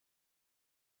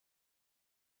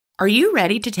Are you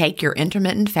ready to take your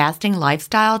intermittent fasting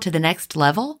lifestyle to the next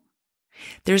level?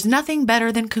 There's nothing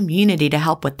better than community to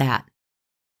help with that.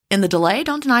 In the Delay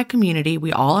Don't Deny community,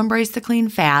 we all embrace the clean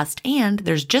fast, and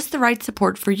there's just the right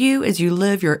support for you as you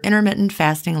live your intermittent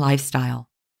fasting lifestyle.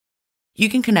 You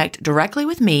can connect directly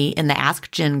with me in the Ask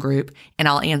Jen group, and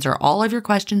I'll answer all of your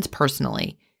questions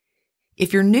personally.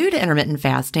 If you're new to intermittent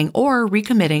fasting or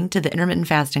recommitting to the intermittent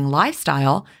fasting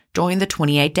lifestyle, join the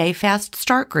 28-Day Fast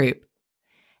Start group.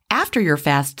 After your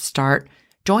fast start,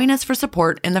 join us for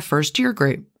support in the First Year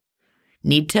group.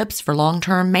 Need tips for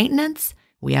long-term maintenance?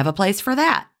 We have a place for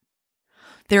that.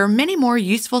 There are many more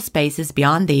useful spaces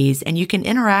beyond these, and you can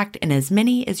interact in as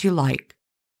many as you like.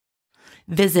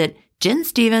 Visit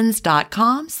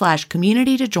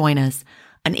jenstevens.com/community to join us.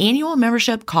 An annual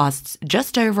membership costs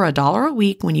just over $1 a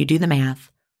week when you do the math.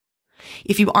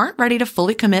 If you aren't ready to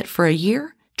fully commit for a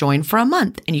year, join for a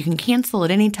month and you can cancel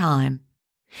at any time.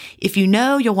 If you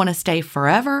know you'll want to stay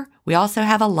forever, we also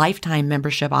have a lifetime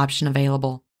membership option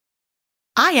available.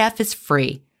 IF is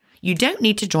free. You don't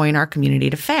need to join our community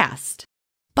to fast.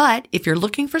 But if you're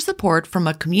looking for support from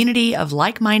a community of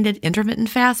like-minded intermittent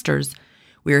fasters,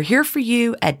 we're here for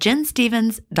you at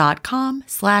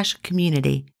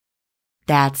jenstevens.com/community.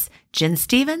 That's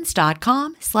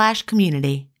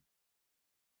jenstevens.com/community.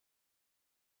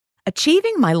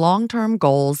 Achieving my long-term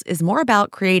goals is more about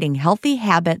creating healthy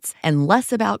habits and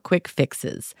less about quick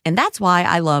fixes. And that's why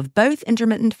I love both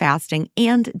intermittent fasting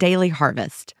and Daily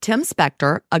Harvest. Tim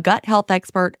Spector, a gut health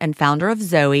expert and founder of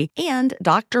Zoe, and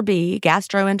Dr. B,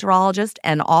 gastroenterologist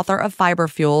and author of Fiber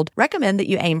Fueled, recommend that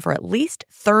you aim for at least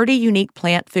 30 unique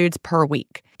plant foods per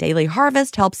week. Daily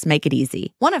Harvest helps make it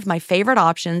easy. One of my favorite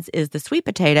options is the sweet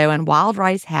potato and wild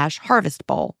rice hash harvest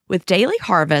bowl. With Daily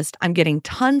Harvest, I'm getting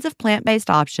tons of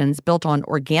plant-based options built on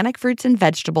organic fruits and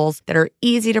vegetables that are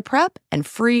easy to prep and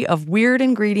free of weird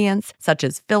ingredients such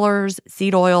as fillers,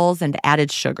 seed oils, and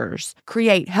added sugars.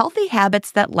 Create healthy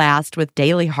habits that last with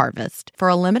Daily Harvest. For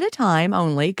a limited time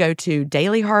only, go to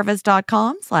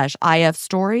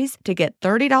dailyharvest.com/ifstories to get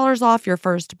 $30 off your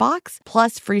first box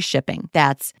plus free shipping.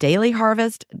 That's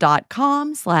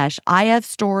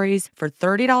dailyharvest.com/ifstories for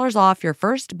 $30 off your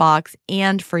first box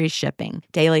and free shipping.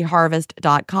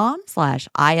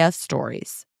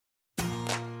 dailyharvest.com/ifstories.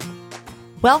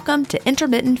 Welcome to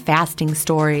Intermittent Fasting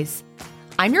Stories.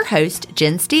 I'm your host,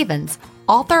 Jen Stevens,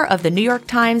 author of the New York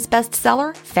Times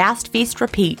bestseller, Fast, Feast,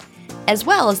 Repeat, as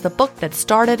well as the book that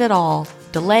started it all,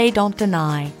 Delay Don't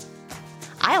Deny.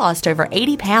 I lost over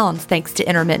 80 pounds thanks to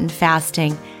intermittent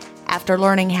fasting after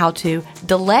learning how to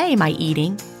delay my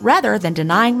eating rather than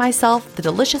denying myself the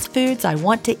delicious foods I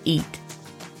want to eat.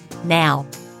 Now,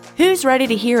 who's ready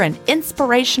to hear an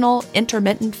inspirational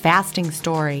intermittent fasting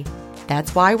story?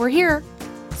 That's why we're here.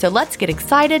 So let's get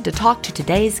excited to talk to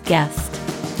today's guest.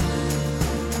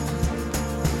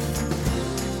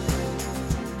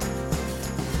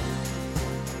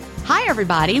 Hi,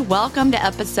 everybody. Welcome to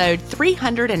episode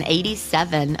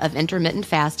 387 of Intermittent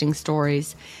Fasting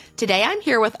Stories. Today, I'm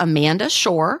here with Amanda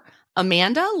Shore.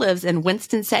 Amanda lives in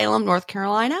Winston-Salem, North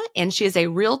Carolina, and she is a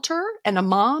realtor and a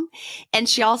mom. And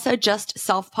she also just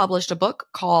self-published a book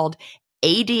called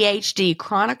ADHD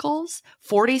Chronicles,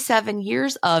 47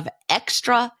 Years of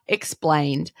Extra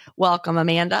Explained. Welcome,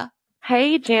 Amanda.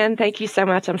 Hey, Jen. Thank you so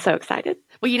much. I'm so excited.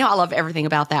 Well, I love everything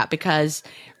about that because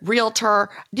realtor.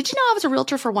 Did you know I was a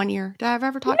realtor for 1 year? Did I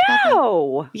ever talk about that?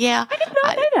 No. Yeah. I did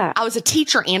not know that. I was a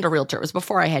teacher and a realtor. It was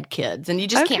before I had kids, and you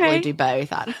just can't really do both.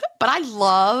 But I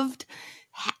love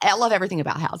everything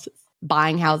about houses.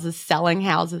 Buying houses, selling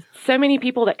houses. So many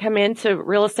people that come into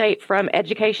real estate from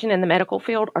education in the medical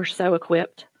field are so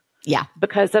equipped. Yeah.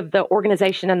 Because of the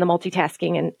organization and the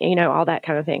multitasking and, all that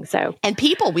kind of thing. And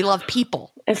people, we love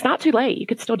people. It's not too late. You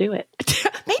could still do it.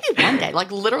 Maybe one day.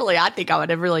 Literally, I think I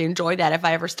would have really enjoyed that if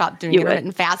I ever stopped doing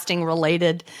intermittent fasting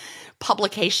related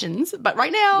publications. But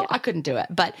right now, I couldn't do it.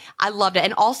 But I loved it.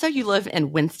 And also, you live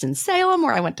in Winston-Salem,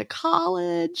 where I went to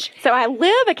college. So I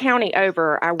live a county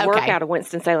over. I work out of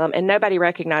Winston-Salem, and nobody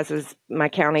recognizes my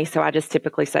county, so I just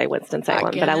typically say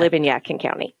Winston-Salem. But I live in Yadkin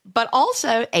County. But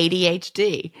also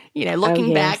ADHD.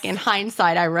 Looking back in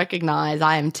hindsight, I recognize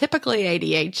I am typically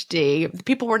ADHD.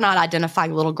 People were not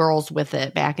identifying little girls with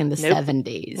it back in the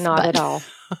 70s. Not at all.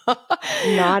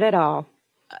 Not at all.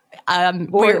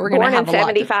 We're born in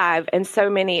 75, and so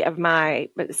many of my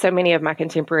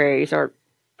contemporaries are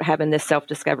having this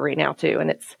self-discovery now too,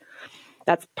 and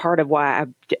that's part of why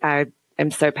I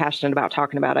am so passionate about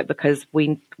talking about it, because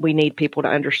we need people to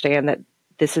understand that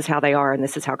this is how they are and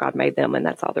this is how God made them, and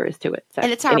that's all there is to it. So,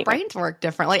 and it's how our brains work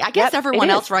differently. I guess everyone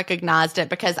else recognized it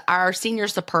because our senior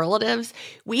superlatives,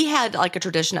 we had like a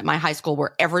tradition at my high school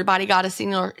where everybody got a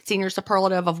senior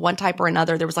superlative of one type or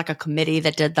another. There was like a committee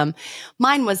that did them.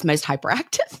 Mine was most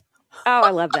hyperactive. Oh, I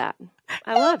love that.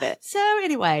 I love it. So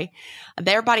anyway,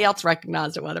 everybody else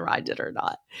recognized it whether I did or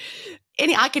not.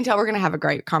 I can tell we're going to have a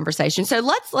great conversation. So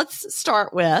let's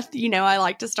start with, I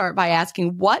like to start by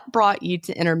asking, what brought you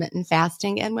to intermittent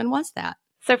fasting and when was that?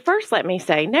 So first, let me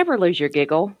say, never lose your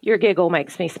giggle. Your giggle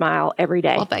makes me smile every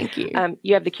day. Well, thank you.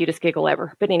 You have the cutest giggle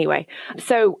ever. But anyway,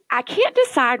 so I can't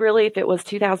decide really if it was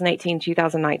 2018,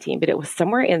 2019, but it was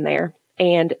somewhere in there.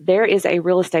 And there is a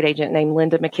real estate agent named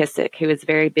Linda McKissick who is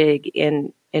very big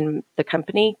in the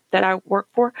company that I work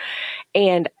for.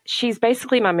 And she's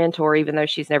basically my mentor, even though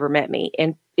she's never met me.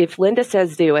 And if Linda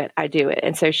says do it, I do it.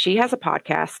 And so she has a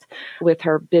podcast with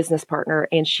her business partner.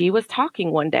 And she was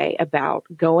talking one day about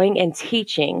going and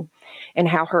teaching and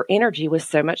how her energy was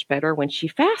so much better when she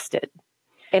fasted.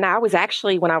 And I was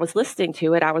actually, when I was listening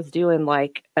to it, I was doing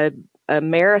like a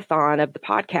marathon of the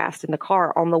podcast in the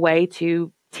car on the way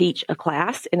to teach a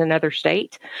class in another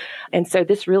state. And so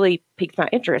this really piqued my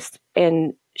interest.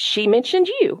 And she mentioned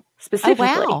you specifically.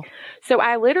 Oh, wow. So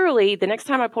I literally, the next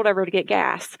time I pulled over to get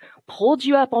gas, pulled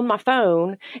you up on my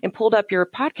phone and pulled up your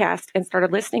podcast and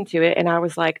started listening to it. And I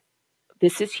was like,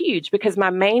 this is huge, because my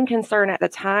main concern at the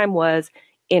time was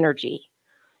energy.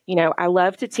 I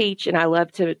love to teach and I love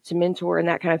to mentor and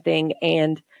that kind of thing.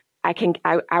 And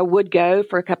I would go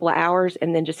for a couple of hours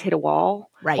and then just hit a wall.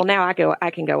 Right. Well, now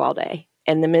I can go all day.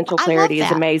 And the mental clarity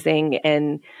is amazing,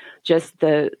 and just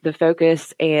the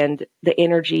focus and the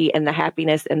energy and the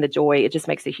happiness and the joy, it just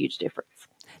makes a huge difference.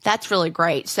 That's really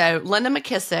great. So Linda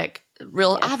McKissick,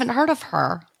 yes. I haven't heard of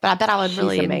her, but I bet I would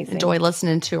really enjoy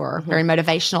listening to her. Mm-hmm. Very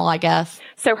motivational, I guess.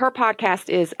 So her podcast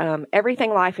is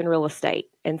Everything Life in Real Estate.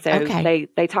 And so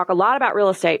they talk a lot about real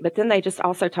estate, but then they just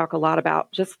also talk a lot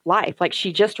about just life. Like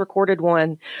she just recorded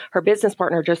one, her business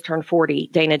partner just turned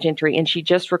 40, Dana Gentry, and she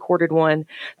just recorded one,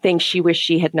 things she wished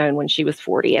she had known when she was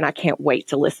 40. And I can't wait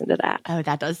to listen to that. Oh,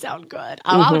 that does sound good.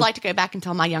 Oh, I would like to go back and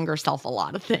tell my younger self a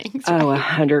lot of things. Right? Oh,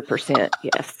 100%.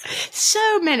 Yes.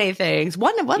 So many things.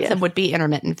 One of them would be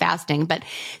intermittent fasting. But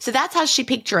so that's how she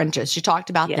piqued your interest. She talked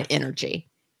about the energy.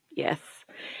 Yes.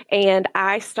 And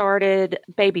I started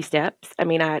baby steps. I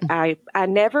mean, I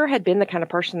never had been the kind of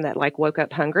person that like woke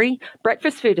up hungry.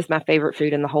 Breakfast food is my favorite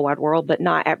food in the whole wide world, but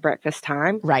not at breakfast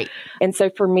time. Right. And so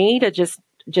for me to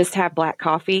just have black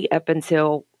coffee up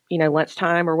until,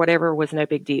 lunchtime or whatever was no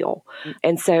big deal.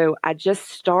 And so I just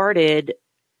started,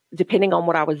 depending on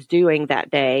what I was doing that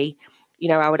day,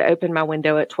 I would open my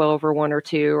window at 12 or 1 or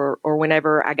 2 or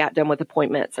whenever I got done with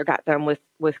appointments or got done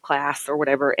with class or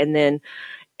whatever. And then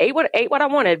ate what I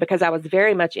wanted, because I was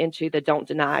very much into the don't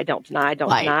deny.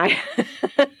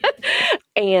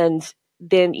 And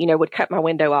then, would cut my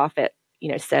window off at,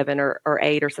 7 or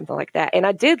 8 or something like that. And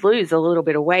I did lose a little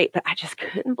bit of weight, but I just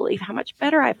couldn't believe how much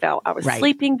better I felt. I was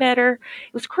sleeping better.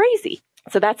 It was crazy.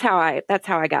 So that's how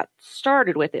I got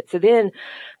started with it. So then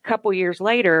a couple years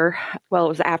later, well, it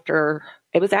was after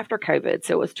COVID.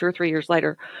 So it was 2 or 3 years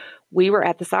later, we were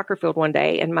at the soccer field one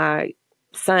day, and my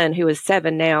son, who is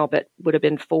 7 now, but would have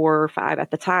been 4 or 5 at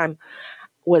the time,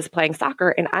 was playing soccer,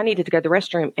 and I needed to go to the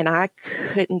restroom, and I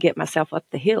couldn't get myself up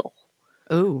the hill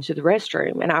to the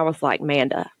restroom. And I was like,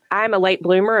 Manda, I'm a late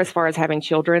bloomer as far as having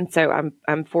children. So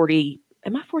I'm 40.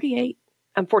 Am I 48?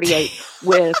 I'm 48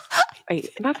 with,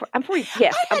 I'm 40.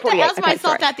 Yes, I'm 48. I asked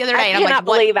myself that the other day. I cannot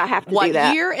believe I have to do that.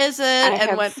 What year is it? I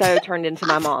have so turned into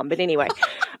my mom. But anyway,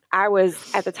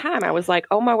 at the time, I was like,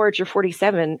 oh my word, you're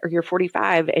 47 or you're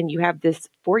 45 and you have this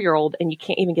 4-year-old and you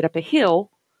can't even get up a hill.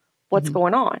 What's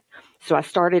going on? So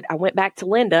I went back to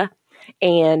Linda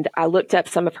and I looked up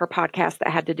some of her podcasts that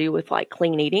had to do with like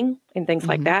clean eating and things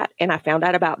like that. And I found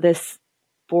out about this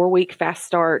 4-week fast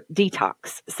start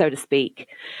detox, so to speak.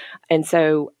 And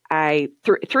so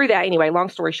through that, anyway, long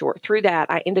story short, through that,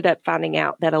 I ended up finding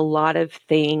out that a lot of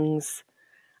things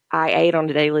I ate on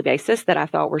a daily basis that I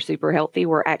thought were super healthy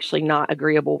were actually not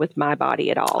agreeable with my body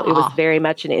at all. It was very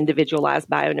much an individualized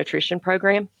bionutrition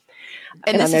program.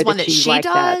 And this is one that she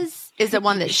does? Is it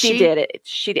one that she did it? It's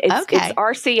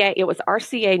RCA. It was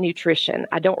RCA Nutrition.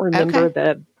 I don't remember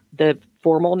the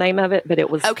formal name of it, but it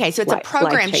was okay. So it's a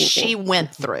program she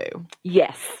went through.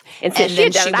 Yes, and since she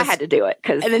had done it, I had to do it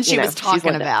and then she was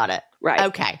talking about it. Right?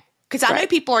 Okay. Because I know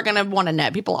people are going to want to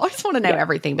know. People always want to know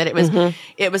everything, but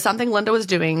it was something Linda was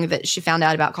doing that she found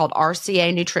out about called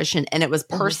RCA Nutrition, and it was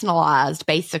personalized,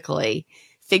 basically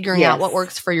figuring out what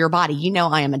works for your body. You know,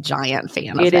 I am a giant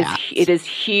fan of that. It is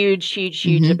huge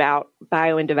about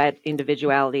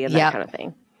bio-individuality and that kind of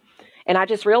thing. And I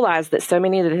just realized that so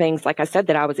many of the things, like I said,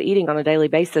 that I was eating on a daily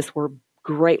basis were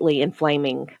greatly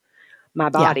inflaming my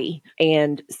body.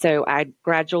 And so I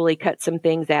gradually cut some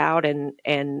things out.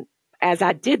 And as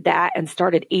I did that and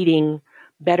started eating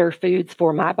better foods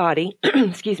for my body,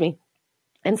 excuse me,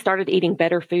 and started eating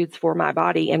better foods for my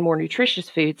body and more nutritious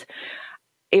foods,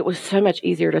 it was so much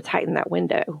easier to tighten that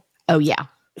window. Oh, yeah.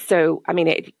 So, I mean,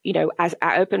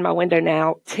 I open my window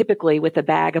now typically with a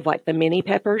bag of like the mini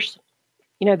peppers,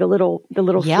 the little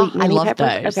sweet mini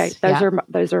peppers. Those. Okay.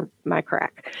 Those are my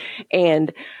crack.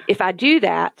 And if I do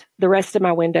that, the rest of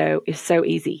my window is so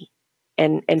easy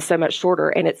and so much shorter.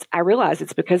 And I realize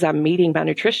it's because I'm meeting my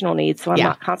nutritional needs. So I'm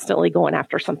not constantly going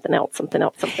after something else.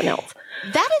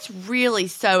 That is really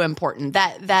so important.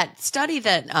 That study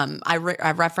that I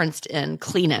referenced in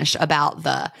Cleanish about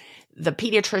the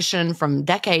pediatrician from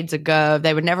decades ago,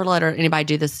 they would never let anybody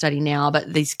do this study now,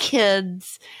 but these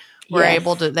kids were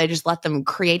able to, they just let them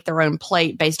create their own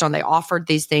plate based on, they offered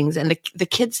these things. And the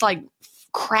kids like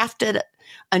crafted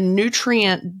a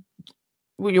nutrient,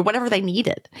 whatever they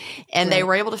needed. And they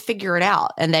were able to figure it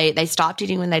out. And they stopped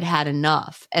eating when they'd had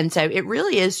enough. And so it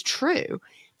really is true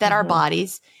that our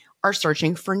bodies are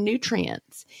searching for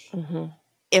nutrients.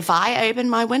 If I open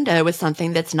my window with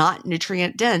something that's not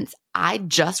nutrient dense, I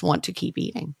just want to keep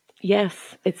eating. Yes.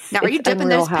 Now, are you dipping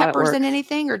those peppers in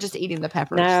anything or just eating the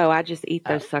peppers? No, I just eat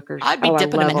those suckers. I'd be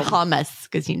dipping them in hummus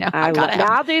because,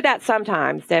 I'll do that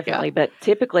sometimes, definitely. Yeah. But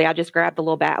typically I just grab the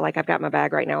little bag. Like I've got my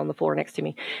bag right now on the floor next to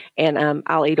me. And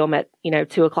I'll eat them at,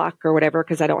 2:00 or whatever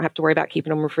because I don't have to worry about keeping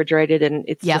them refrigerated. And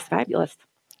it's just fabulous.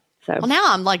 So. Well, now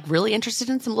I'm like really interested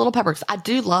in some little peppers. I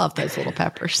do love those little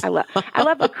peppers. I love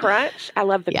the crunch. I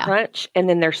love the crunch, and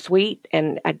then they're sweet,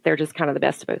 and they're just kind of the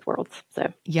best of both worlds.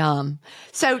 So yum.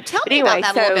 So tell me about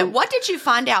that a little bit. What did you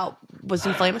find out was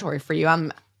inflammatory for you?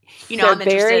 I'm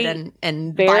interested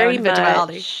in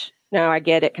bio-individuality. No, I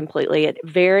get it completely. It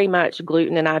very much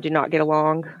gluten and I do not get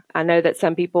along. I know that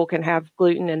some people can have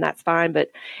gluten and that's fine,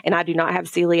 and I do not have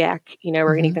celiac,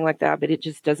 or anything like that, but it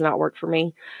just does not work for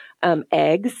me.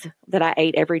 Eggs that I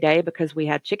ate every day because we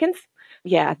had chickens.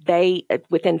 Yeah, they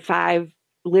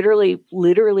literally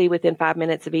within 5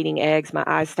 minutes of eating eggs, my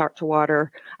eyes start to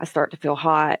water. I start to feel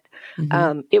hot.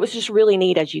 It was just really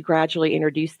neat as you gradually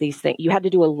introduce these things. You had to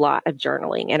do a lot of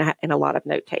journaling and a lot of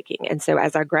note taking. And so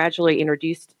as I gradually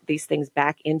introduced these things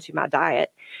back into my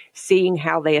diet, seeing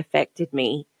how they affected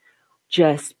me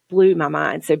just blew my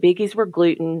mind. So biggies were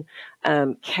gluten,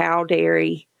 cow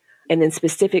dairy, and then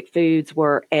specific foods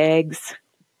were eggs,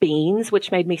 beans, which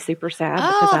made me super sad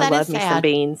because I love me some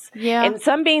beans. Yeah. And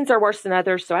some beans are worse than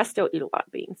others, so I still eat a lot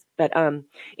of beans. But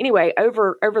anyway,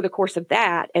 over the course of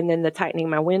that and then the tightening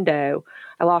my window,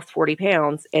 I lost 40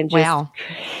 pounds and just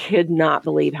could not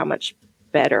believe how much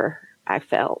better I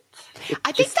felt.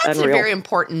 I think that's unreal. A very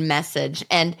important message.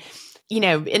 And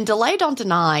in Delay Don't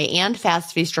Deny and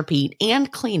Fast Feast Repeat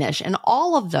and Cleanish and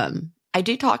all of them, I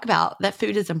do talk about that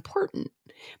food is important.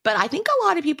 But I think a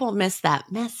lot of people miss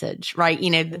that message, right?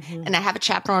 And I have a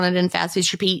chapter on it in Fast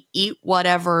Feast Repeat, eat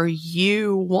whatever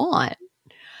you want.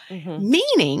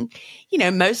 Meaning,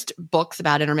 most books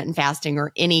about intermittent fasting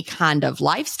or any kind of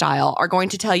lifestyle are going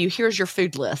to tell you, here's your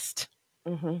food list.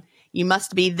 You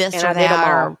must be this or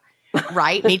that.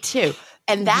 Right? Me too.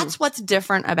 And that's what's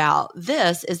different about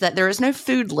this is that there is no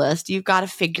food list. You've got to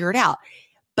figure it out.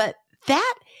 But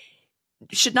that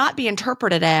should not be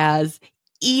interpreted as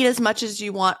eat as much as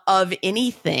you want of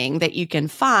anything that you can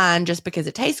find just because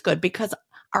it tastes good, because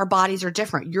our bodies are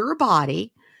different. Your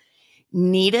body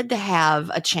needed to have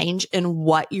a change in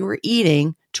what you were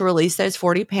eating to release those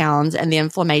 40 pounds and the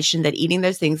inflammation that eating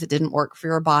those things that didn't work for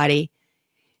your body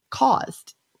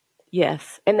caused.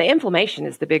 Yes. And the inflammation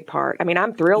is the big part. I mean,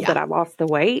 I'm thrilled that I lost the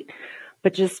weight,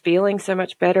 but just feeling so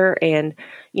much better. And,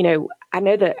 I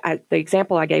know that the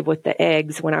example I gave with the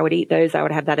eggs, when I would eat those, I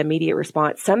would have that immediate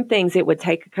response. Some things it would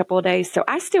take a couple of days. So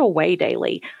I still weigh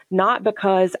daily, not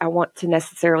because I want to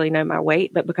necessarily know my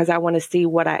weight, but because I want to see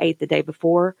what I ate the day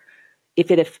before,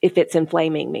 if it's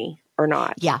inflaming me or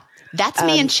not. Yeah. That's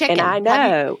me and chicken. And I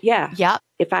know.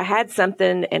 If I had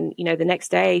something and, the next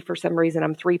day, for some reason,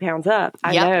 I'm 3 pounds up,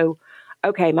 I know,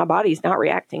 okay, my body's not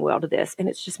reacting well to this. And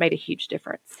it's just made a huge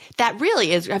difference. That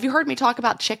really is. Have you heard me talk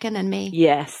about chicken and me?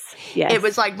 Yes. It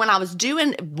was like when I was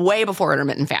doing way before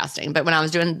intermittent fasting, but when I was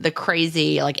doing the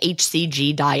crazy like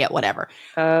HCG diet, whatever.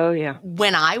 Oh yeah.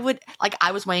 When I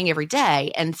was weighing every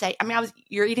day and say,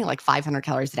 you're eating like 500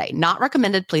 calories a day. Not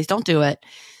recommended. Please don't do it.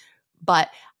 But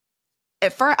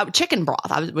for chicken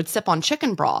broth. I would sip on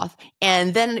chicken broth.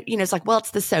 And then, it's like, well,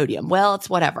 it's the sodium. Well, it's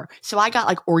whatever. So I got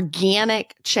like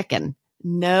organic chicken,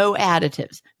 no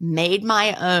additives, made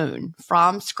my own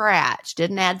from scratch,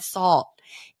 didn't add salt.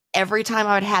 Every time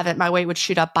I would have it, my weight would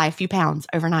shoot up by a few pounds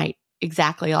overnight,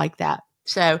 exactly like that.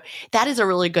 So that is a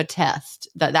really good test,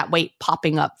 that weight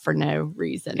popping up for no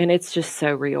reason. And it's just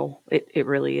so real. It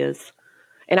really is.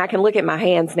 And I can look at my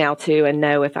hands now too and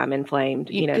know if I'm inflamed,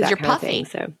 that you're kind puffy. of thing.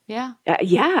 So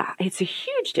yeah, it's a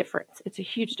huge difference. It's a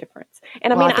huge difference.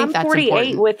 And I I'm 48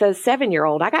 important. with a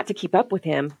 7-year-old. I got to keep up with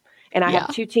him. And I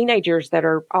have 2 teenagers that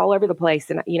are all over the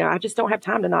place. And, I just don't have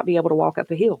time to not be able to walk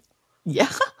up a hill.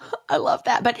 Yeah, I love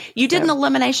that. But you did an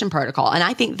elimination protocol. And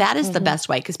I think that is the best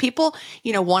way because people,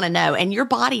 want to know. And your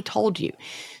body told you.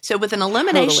 So with an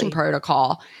elimination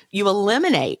protocol, you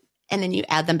eliminate and then you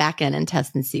add them back in and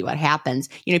test and see what happens.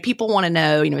 People want to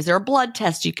know, is there a blood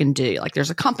test you can do? Like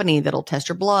there's a company that'll test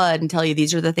your blood and tell you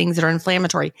these are the things that are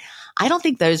inflammatory. I don't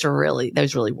think those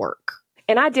really work.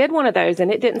 And I did one of those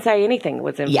and it didn't say anything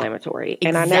was inflammatory. Yeah, exactly.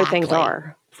 And I know things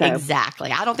are. So.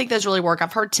 Exactly. I don't think those really work.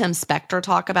 I've heard Tim Spector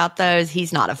talk about those.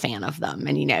 He's not a fan of them.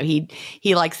 And,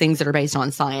 he likes things that are based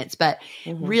on science. But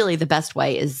really the best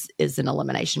way is an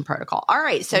elimination protocol. All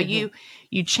right. So you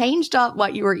changed up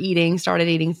what you were eating, started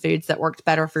eating foods that worked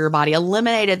better for your body,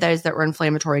 eliminated those that were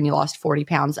inflammatory, and you lost 40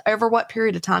 pounds. Over what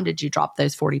period of time did you drop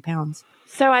those 40 pounds?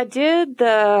 So I did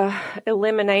the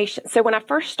elimination. So when I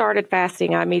first started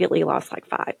fasting, I immediately lost like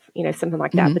 5, something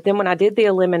like that. But then when I did the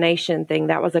elimination thing,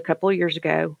 that was a couple of years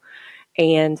ago.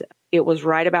 And it was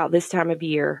right about this time of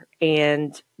year.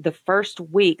 And the first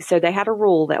week, so they had a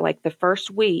rule that like the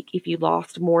first week, if you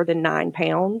lost more than 9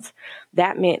 pounds,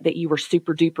 that meant that you were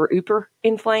super duper ooper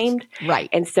inflamed. Right.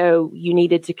 And so you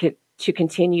needed to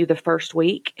continue the first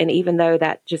week. And even though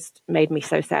that just made me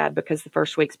so sad because the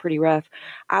first week's pretty rough,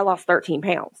 I lost 13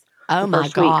 pounds. Oh my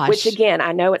gosh. Which again,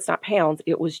 I know it's not pounds.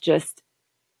 It was just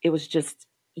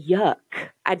yuck.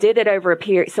 I did it over a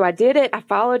period. So I did it. I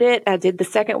followed it. I did the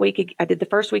second week. I did the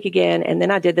first week again. And then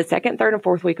I did the second, third, and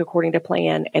fourth week according to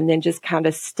plan. And then just kind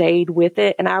of stayed with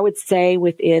it. And I would say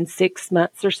within 6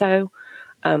 months or so,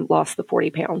 lost the 40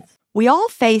 pounds. We all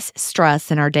face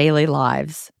stress in our daily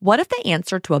lives. What if the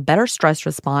answer to a better stress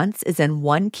response is in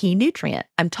one key nutrient?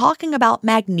 I'm talking about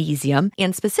magnesium,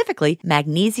 and specifically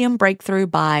Magnesium Breakthrough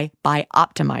by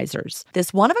Bioptimizers.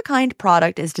 This one-of-a-kind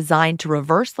product is designed to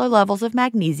reverse low levels of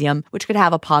magnesium, which could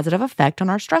have a positive effect on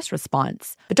our stress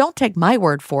response. But don't take my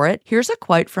word for it. Here's a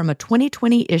quote from a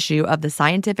 2020 issue of the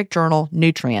scientific journal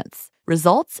Nutrients.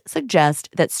 Results suggest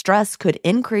that stress could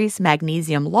increase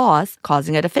magnesium loss,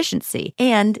 causing a deficiency.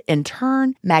 And, in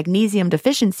turn, magnesium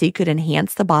deficiency could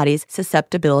enhance the body's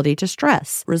susceptibility to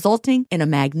stress, resulting in a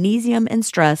magnesium and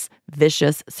stress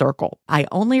vicious circle. I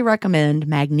only recommend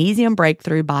Magnesium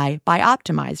Breakthrough by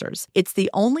Bioptimizers. It's the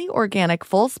only organic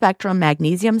full-spectrum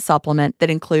magnesium supplement that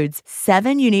includes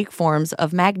 7 unique forms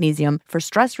of magnesium for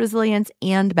stress resilience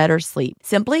and better sleep.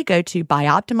 Simply go to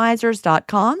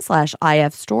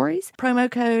bioptimizers.com/ifstories,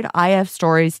 promo code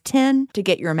IFStories10 to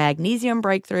get your Magnesium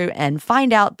Breakthrough and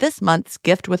find out this month's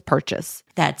gift with purchase.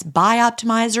 That's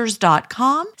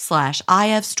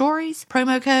bioptimizers.com/IFstories,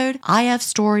 promo code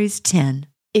IFStories10.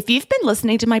 If you've been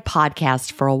listening to my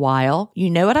podcast for a while, you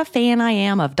know what a fan I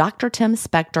am of Dr. Tim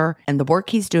Spector and the work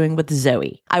he's doing with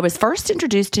Zoe. I was first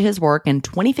introduced to his work in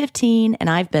 2015, and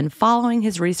I've been following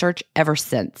his research ever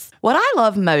since. What I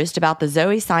love most about the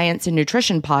Zoe Science and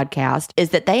Nutrition podcast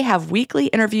is that they have weekly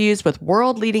interviews with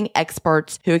world-leading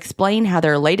experts who explain how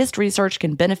their latest research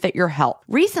can benefit your health.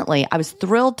 Recently, I was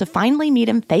thrilled to finally meet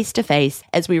him face-to-face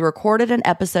as we recorded an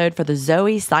episode for the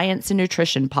Zoe Science and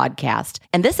Nutrition podcast,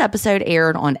 and this episode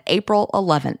aired on April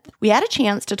 11th. We had a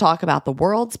chance to talk about the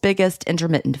world's biggest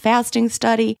intermittent fasting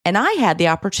study, and I had the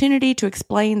opportunity to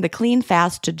explain the clean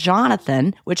fast to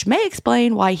Jonathan, which may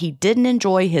explain why he didn't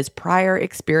enjoy his prior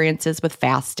experiences with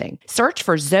fasting. Search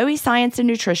for Zoe Science and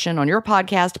Nutrition on your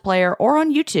podcast player or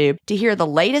on YouTube to hear the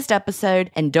latest episode,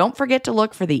 and don't forget to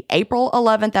look for the April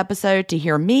 11th episode to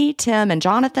hear me, Tim, and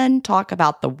Jonathan talk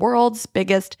about the world's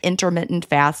biggest intermittent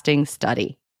fasting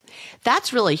study.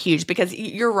 That's really huge because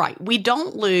you're right. We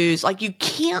don't lose, you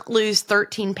can't lose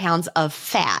 13 pounds of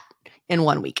fat in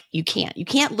 1 week. You can't. You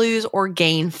can't lose or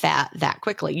gain fat that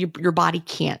quickly. Your body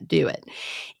can't do it.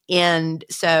 And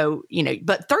so,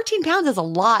 but 13 pounds is a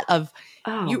lot of,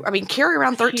 carry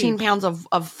around 13 pounds of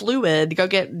fluid, go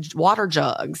get water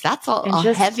jugs. That's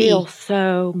a heavy. Feel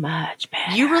so much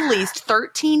better. You released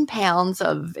 13 pounds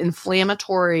of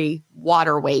inflammatory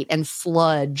water weight and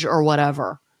sludge or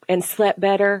whatever. And slept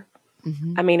better.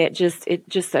 Mm-hmm. I mean, it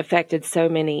just affected so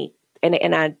many,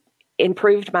 and I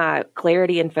improved my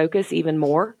clarity and focus even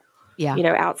more. Yeah.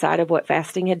 Outside of what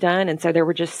fasting had done. And so there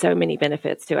were just so many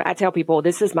benefits to it. I tell people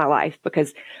this is my life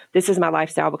because this is my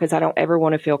lifestyle because I don't ever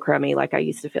want to feel crummy like I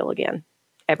used to feel again.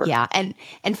 Ever. Yeah. And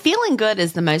feeling good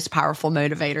is the most powerful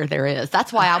motivator there is.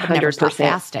 That's why I would never stop 100%.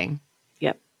 fasting.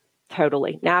 Yep.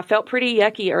 Totally. Now I felt pretty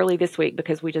yucky early this week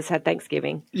because we just had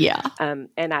Thanksgiving. Yeah. And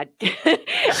I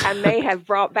may have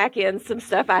brought back in some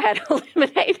stuff I had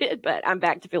eliminated, but I'm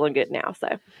back to feeling good now. So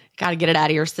got to get it out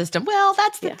of your system. Well,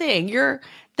 that's the thing. You're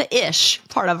the ish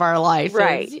part of our life.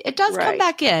 Right. It does come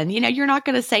back in. You're not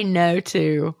going to say no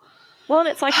to. Well, and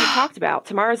it's like you talked about,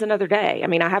 tomorrow's another day. I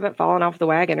mean, I haven't fallen off the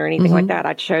wagon or anything like that.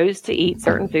 I chose to eat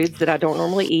certain foods that I don't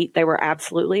normally eat. They were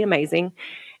absolutely amazing.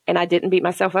 And I didn't beat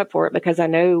myself up for it because I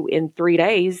know in 3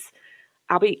 days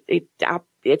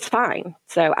it's fine.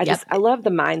 So I love the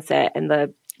mindset and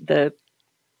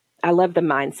I love the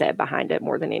mindset behind it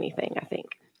more than anything, I think.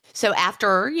 So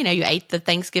after, you ate the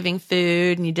Thanksgiving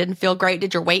food and you didn't feel great,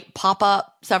 did your weight pop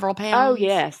up several pounds? Oh,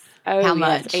 yes. How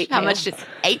much? 8 pounds. How much?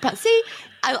 8 pounds. See,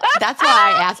 that's why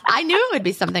I asked. I knew it would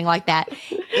be something like that.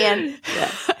 And,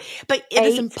 but it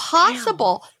is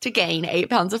impossible to gain 8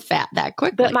 pounds of fat that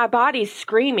quickly. But my body's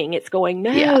screaming. It's going,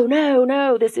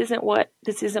 no, this isn't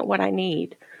what I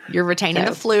need. You're retaining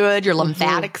the fluid. Your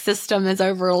lymphatic system is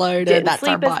overloaded. That's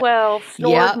sleep as well.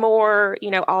 Snored more.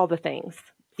 All the things.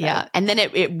 So. Yeah, and then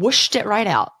it whooshed it right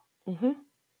out. Mm-hmm.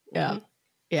 Yeah,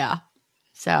 yeah.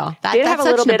 So did have a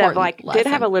little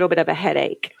bit of a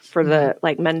headache for the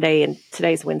Monday, and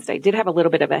today's Wednesday. Did have a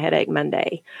little bit of a headache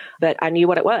Monday, but I knew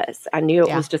what it was. I knew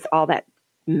it was just all that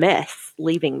mess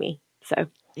leaving me. So.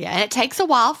 Yeah, and it takes a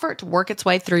while for it to work its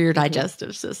way through your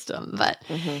digestive system. But,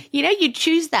 you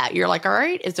choose that. You're like, all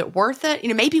right, is it worth it?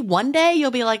 Maybe one day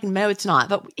you'll be like, no, it's not.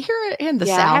 But here in the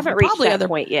South, I haven't reached that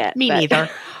point yet. Me neither.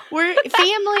 We're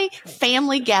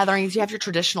family gatherings. You have your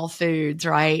traditional foods,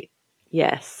 right?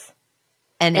 Yes.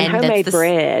 And homemade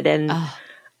bread and,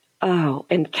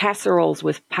 and casseroles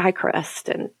with pie crust.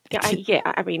 And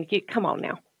come on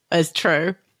now. It's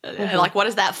true. Like, what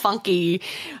is that funky,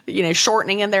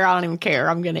 shortening in there? I don't even care.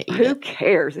 I'm going to eat Who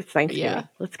cares? It's Thanksgiving. Yeah.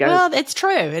 Let's go. Well, it's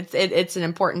true. It's an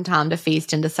important time to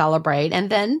feast and to celebrate. And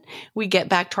then we get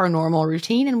back to our normal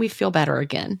routine and we feel better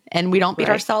again. And we don't beat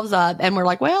ourselves up. And we're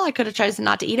like, well, I could have chosen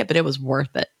not to eat it, but it was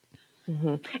worth it.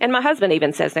 Mm-hmm. And my husband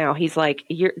even says now, he's like,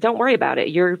 don't worry about it.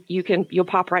 You'll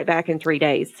pop right back in 3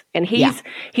 days. And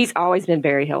he's always been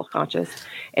very health conscious.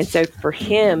 And so for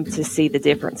him to see the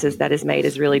differences that is made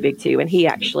is really big too. And he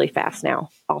actually fasts now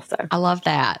also. I love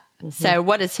that. Mm-hmm. So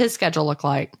what does his schedule look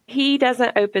like? He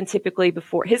doesn't open typically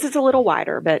before. His is a little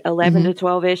wider, but 11 to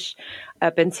 12-ish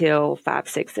up until 5,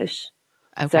 6-ish.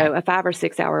 Okay. So a 5 or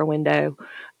 6 hour window.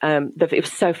 It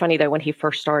was so funny though, when he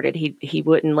first started, he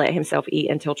wouldn't let himself eat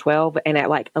until 12. And at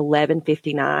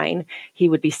 11:59, he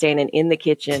would be standing in the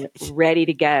kitchen ready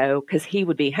to go because he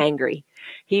would be hangry.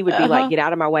 He would be like, get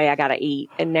out of my way. I got to eat.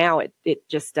 And now it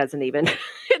just doesn't even,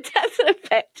 it doesn't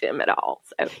affect him at all.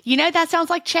 So, that sounds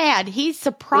like Chad. He's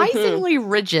surprisingly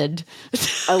rigid.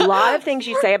 A lot of things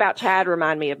you say about Chad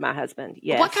remind me of my husband.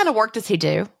 Yes. What kind of work does he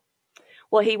do?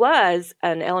 Well, he was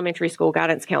an elementary school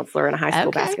guidance counselor and a high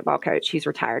school basketball coach. He's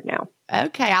retired now.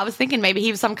 Okay. I was thinking maybe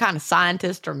he was some kind of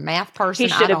scientist or math person.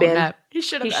 He should have been. Know. He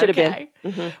should have been.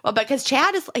 Mm-hmm. Well, because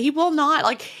Chad he will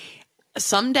not,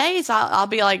 some days I'll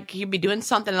be like, he'll be doing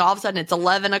something and all of a sudden it's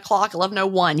 11 o'clock,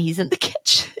 11:01. He's in the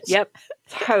kitchen. Yep.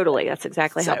 Totally. That's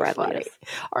exactly how Bradley is.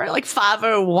 Or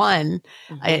 5:01.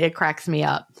 It cracks me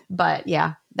up. But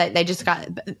yeah, they just got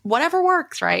whatever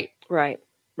works, right? Right.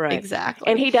 Exactly.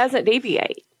 And he doesn't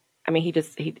deviate. I mean, he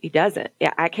doesn't.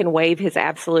 Yeah, I can wave his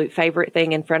absolute favorite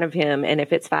thing in front of him. And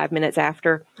if it's 5 minutes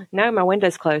after, no, my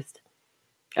window's closed.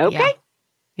 Okay.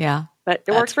 Yeah. But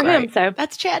it works for him. So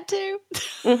that's Chad too.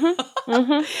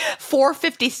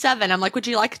 4:57. I'm like, would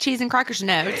you like cheese and crackers?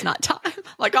 No, it's not time. I'm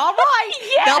like, all right.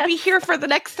 Yes. They'll be here for the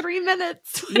next 3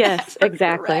 minutes. Yes,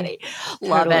 exactly.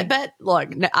 Love it. But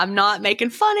look, I'm not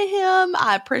making fun of him.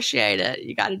 I appreciate it.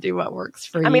 You got to do what works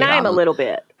for you. I mean, I am a little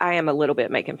bit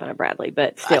making fun of Bradley,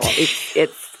 but still it's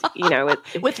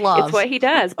with love. It's what he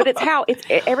does, but it's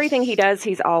everything he does,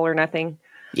 he's all or nothing.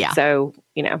 Yeah. So,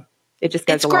 it just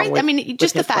goes along great. with, I mean,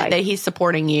 just the fact that he's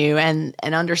supporting you and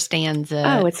understands it.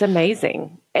 Oh, it's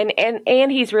amazing.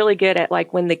 And he's really good at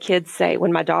when the kids say,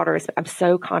 when my daughter is, I'm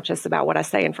so conscious about what I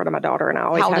say in front of my daughter, and I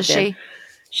always have been. How old is she?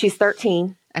 She's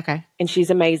 13. Okay. And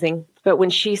she's amazing. But when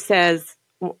she says,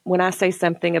 when I say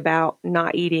something about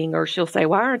not eating, or she'll say,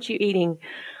 why aren't you eating?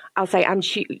 I'll say,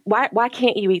 why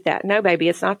can't you eat that? No, baby,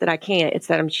 it's not that I can't. It's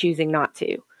that I'm choosing not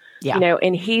to. Yeah.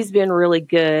 And he's been really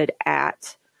good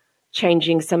at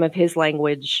changing some of his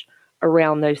language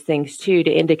around those things too,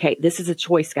 to indicate this is a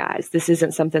choice, guys. This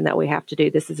isn't something that we have to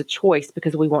do. This is a choice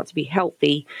because we want to be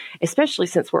healthy, especially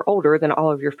since we're older than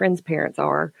all of your friends' parents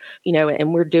are,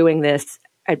 and we're doing this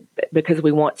because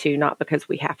we want to, not because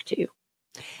we have to.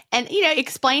 And,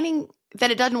 explaining that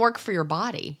it doesn't work for your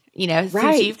body, Right.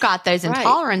 since you've got those Right.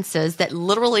 intolerances that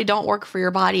literally don't work for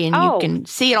your body, and you can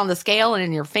see it on the scale and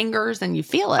in your fingers and you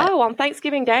feel it. Oh, on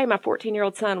Thanksgiving Day, my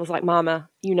 14-year-old son was like, Mama,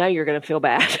 you're going to feel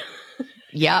bad.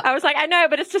 Yeah. I was like, I know,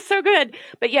 but it's just so good.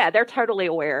 But yeah, they're totally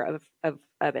aware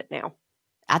of it now.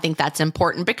 I think that's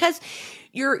important because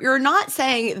you're not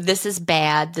saying this is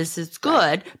bad, this is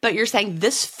good, but you're saying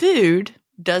this food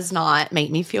does not make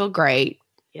me feel great.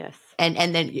 Yes. And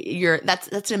then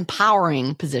that's an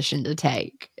empowering position to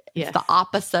take. Yes. It's the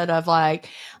opposite of like,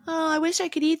 oh, I wish I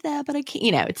could eat that, but I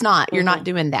can't. It's not. You're not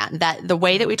doing that. That the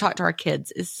way that we talk to our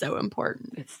kids is so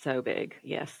important. It's so big.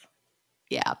 Yes.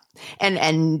 Yeah.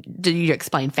 And did you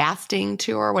explain fasting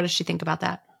to her? What does she think about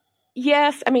that?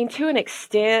 Yes. I mean, to an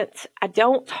extent, I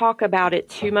don't talk about it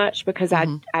too much because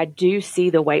I do see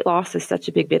the weight loss as such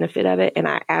a big benefit of it. And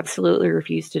I absolutely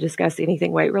refuse to discuss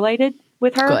anything weight related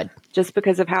with her. Good. Just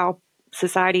because of how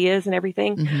society is and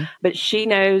everything. Mm-hmm. But she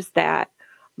knows that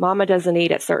Mama doesn't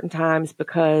eat at certain times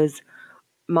because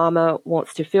Mama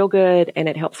wants to feel good and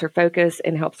it helps her focus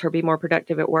and helps her be more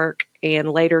productive at work.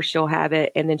 And later she'll have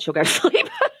it and then she'll go to sleep.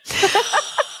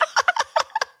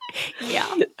 Yeah.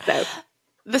 So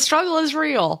the struggle is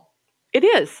real. it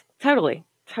is totally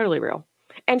real.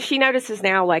 And she notices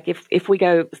now, like if we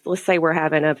go, let's say we're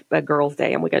having a girls'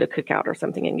 day and we go to Cookout or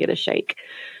something and get a shake,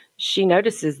 she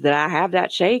notices that I have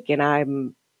that shake and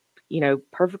I'm,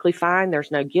 perfectly fine.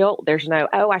 There's no guilt. There's no,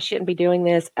 oh, I shouldn't be doing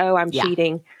this. Oh, I'm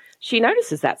cheating. She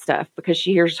notices that stuff because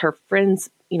she hears her friends,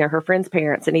 her friends'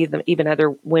 parents and even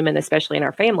other women, especially in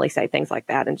our family, say things like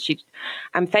that. And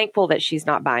I'm thankful that she's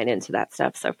not buying into that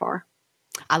stuff so far.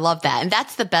 I love that. And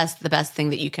that's the best thing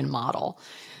that you can model,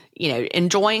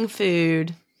 enjoying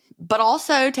food, but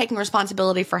also taking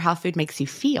responsibility for how food makes you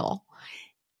feel.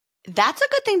 That's a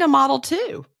good thing to model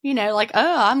too. Like,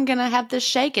 oh, I'm going to have this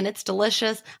shake and it's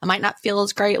delicious. I might not feel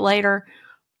as great later,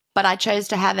 but I chose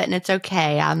to have it and it's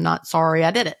okay. I'm not sorry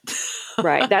I did it.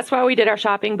 Right. That's why we did our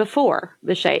shopping before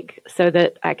the shake so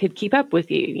that I could keep up with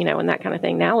you, and that kind of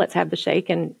thing. Now let's have the shake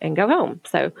and go home.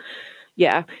 So,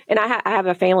 yeah. And I have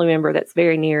a family member that's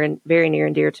very near and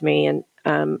dear to me.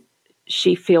 And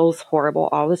she feels horrible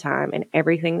all the time and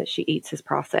everything that she eats is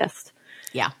processed.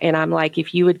 Yeah. And I'm like,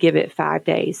 if you would give it 5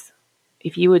 days,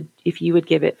 if you would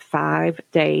give it 5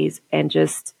 days and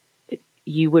just,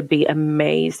 you would be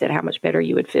amazed at how much better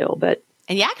you would feel.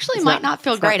 And you actually might not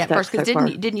feel great at first because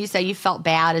didn't you say you felt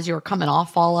bad as you were coming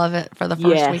off all of it for the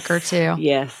first week or two?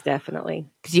 Yes, definitely.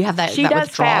 Because you have that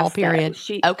withdrawal period.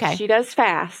 She does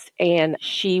fast, and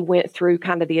she went through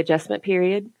kind of the adjustment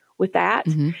period with that.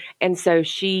 Mm-hmm. And so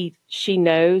she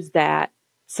knows that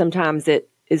sometimes it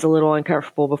is a little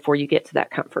uncomfortable before you get to that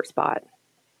comfort spot.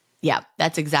 Yeah,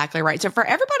 that's exactly right. So for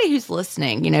everybody who's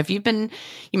listening, if you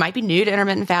might be new to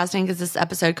intermittent fasting because this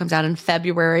episode comes out in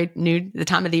February, the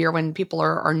time of the year when people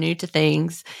are new to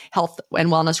things, health and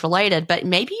wellness related, but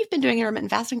maybe you've been doing intermittent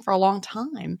fasting for a long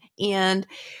time and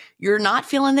you're not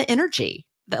feeling the energy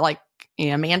that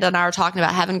Amanda and I are talking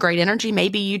about having great energy.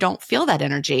 Maybe you don't feel that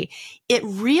energy. It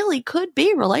really could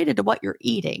be related to what you're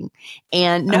eating.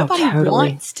 And nobody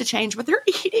wants to change what they're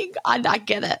eating. I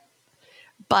get it.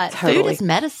 But food is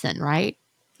medicine, right?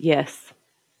 Yes,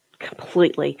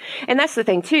 completely. And that's the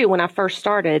thing, too. When I first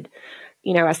started,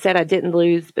 I said I didn't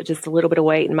lose, but just a little bit of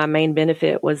weight. And my main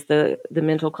benefit was the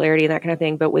mental clarity and that kind of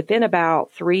thing. But within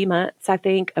about 3 months, I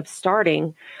think, of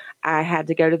starting, I had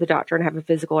to go to the doctor and have a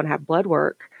physical and have blood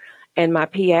work. And my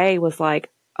PA was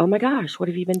like, oh, my gosh, what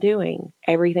have you been doing?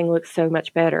 Everything looks so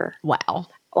much better. Wow.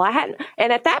 Well, I hadn't,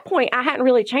 and at that point, I hadn't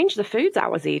really changed the foods I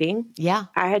was eating. Yeah.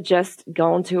 I had just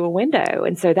gone to a window.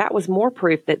 And so that was more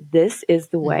proof that this is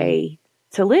the way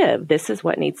to live. This is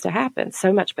what needs to happen.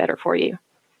 So much better for you.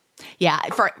 Yeah.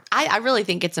 I really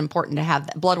think it's important to have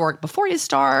that blood work before you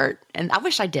start. And I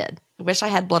wish I did. I wish I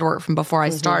had blood work from before I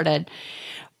started.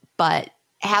 But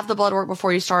have the blood work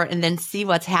before you start and then see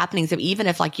what's happening. So even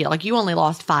if you only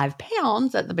lost 5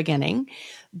 pounds at the beginning,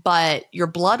 but your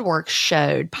blood work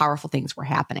showed powerful things were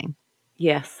happening.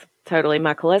 Yes, totally.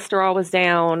 My cholesterol was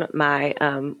down. My,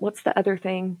 what's the other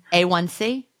thing?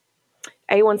 A1C?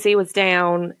 A1C was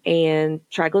down and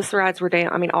triglycerides were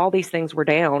down. I mean, all these things were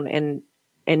down. And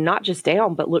and not just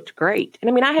down, but looked great. And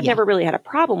I mean, I had never really had a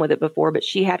problem with it before, but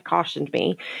she had cautioned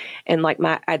me. And like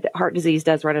heart disease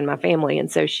does run in my family.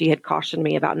 And so she had cautioned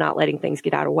me about not letting things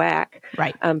get out of whack.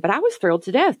 Right. But I was thrilled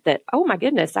to death that, oh my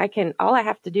goodness, all I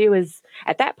have to do is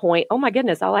at that point, oh my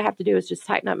goodness, all I have to do is just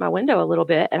tighten up my window a little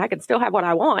bit and I can still have what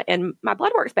I want and my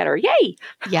blood works better. Yay.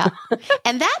 Yeah.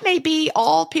 And that may be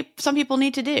all some people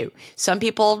need to do. Some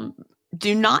people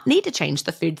do not need to change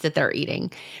the foods that they're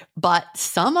eating, but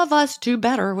some of us do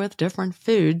better with different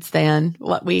foods than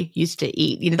what we used to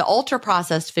eat. The ultra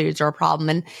processed foods are a problem.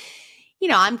 And,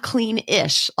 I'm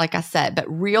clean-ish, like I said, but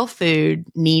real food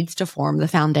needs to form the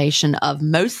foundation of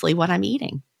mostly what I'm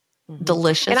eating. Mm-hmm.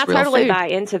 Delicious, and I real totally food. buy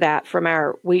into that from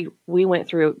we went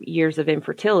through years of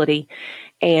infertility,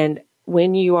 and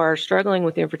when you are struggling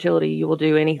with infertility, you will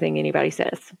do anything anybody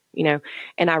says,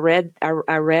 and I read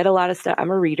a lot of stuff.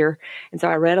 I'm a reader. And so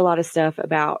I read a lot of stuff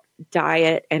about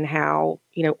diet and how,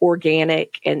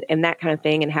 organic and that kind of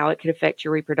thing and how it could affect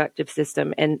your reproductive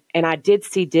system. And I did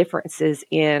see differences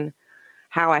in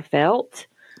how I felt,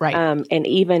 right. And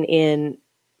even in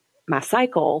my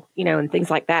cycle, and things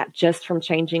like that, just from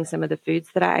changing some of the foods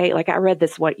that I ate. Like I read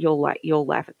this one, you'll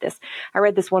laugh at this. I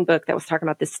read this one book that was talking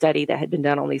about this study that had been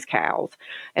done on these cows,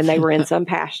 and they were in some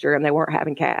pasture and they weren't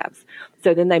having calves.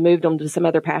 So then they moved them to some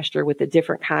other pasture with a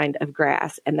different kind of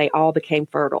grass, and they all became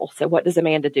fertile. So what does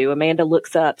Amanda do? Amanda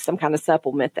looks up some kind of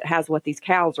supplement that has what these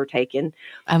cows are taking.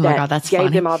 Oh my God, that's gave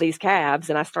funny. them all these calves,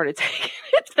 and I started taking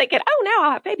it, thinking, oh, now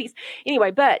I'll have babies.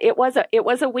 Anyway, but it was a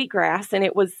wheatgrass, and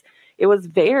it was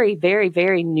very, very,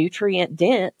 very nutrient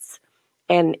dense.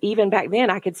 And even back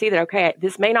then I could see that, okay,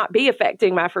 this may not be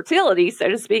affecting my fertility, so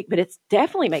to speak, but it's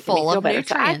definitely making me feel better. Nutrients.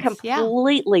 So I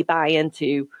completely buy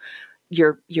into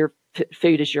your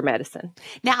food is your medicine.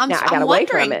 Now I got away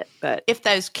wondering from it, but if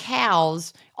those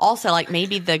cows also, like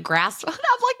maybe the grass, I'm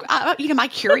like, my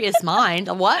curious mind,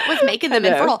 what was making them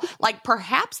infertile? Like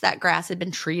perhaps that grass had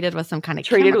been treated with some kind of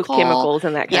treated chemical. with chemicals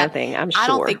and that kind of thing. I'm sure. I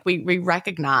don't think we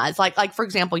recognize, like for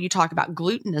example, you talk about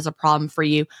gluten as a problem for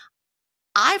you.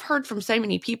 I've heard from so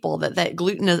many people that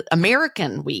gluten,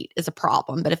 American wheat is a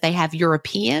problem, but if they have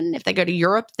if they go to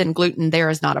Europe, then gluten there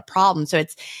is not a problem. So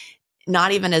it's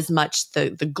not even as much the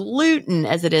gluten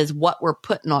as it is what we're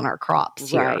putting on our crops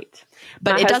here. Right.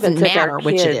 But it doesn't matter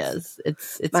which it is.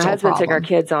 It's my husband took our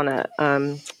kids on a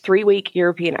 3-week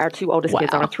European, our two oldest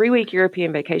kids on a 3-week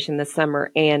European vacation this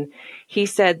summer. And he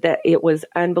said that it was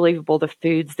unbelievable the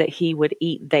foods that he would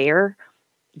eat there,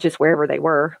 just wherever they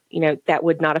were, that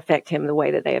would not affect him the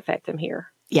way that they affect him here.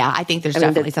 Yeah, I think there's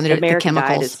definitely something to do with the chemicals.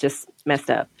 Diet is just messed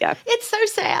up. Yeah. It's so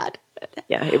sad.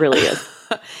 Yeah, it really is.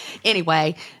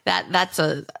 Anyway, that's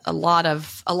a lot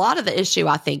of the issue,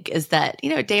 I think, is that,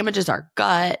 it damages our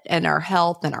gut and our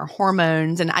health and our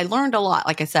hormones. And I learned a lot,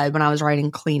 like I said, when I was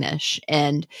writing Cleanish,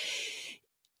 and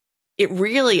it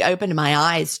really opened my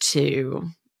eyes to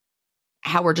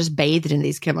how we're just bathed in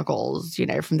these chemicals,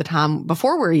 from the time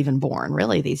before we're even born,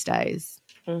 really, these days.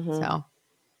 Mm-hmm.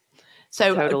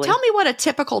 So totally. Tell me what a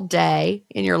typical day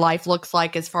in your life looks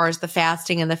like as far as the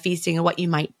fasting and the feasting and what you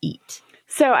might eat.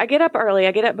 So I get up early.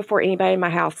 I get up before anybody in my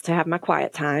house to have my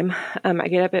quiet time. I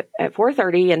get up at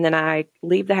 4:30, and then I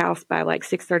leave the house by like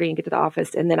 6:30 and get to the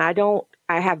office. And then I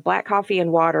have black coffee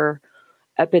and water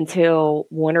up until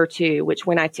 1 or 2, which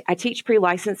when I teach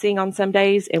pre-licensing on some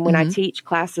days, and when I teach,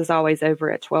 class is always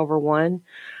over at 12 or 1.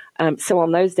 So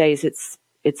on those days, it's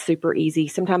super easy.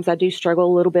 Sometimes I do struggle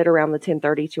a little bit around the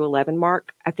 10:30 to 11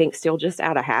 mark. I think still just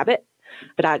out of habit,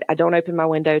 but I don't open my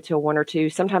window till 1 or 2,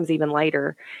 sometimes even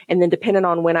later. And then depending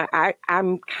on when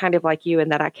I'm kind of like you in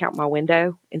that I count my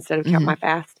window instead of count my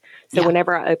fast. So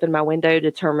whenever I open my window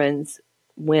determines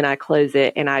when I close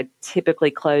it, and I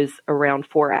typically close around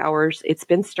 4 hours. It's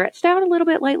been stretched out a little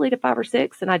bit lately to 5 or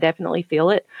 6, and I definitely feel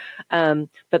it.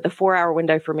 But the 4-hour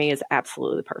window for me is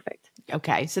absolutely perfect.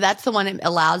 Okay. So that's the one that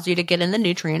allows you to get in the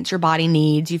nutrients your body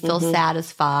needs. You feel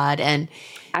satisfied, and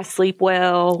I sleep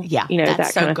well. Yeah. That's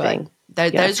that so kind of good.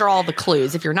 thing. Those are all the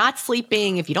clues. If you're not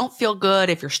sleeping, if you don't feel good,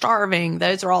 if you're starving,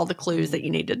 those are all the clues that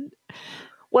you need to.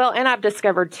 Well, and I've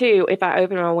discovered too, if I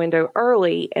open my window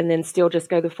early and then still just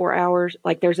go the 4 hours,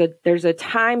 like there's a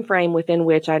time frame within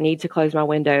which I need to close my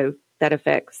window that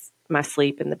affects my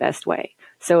sleep in the best way.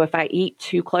 So if I eat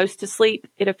too close to sleep,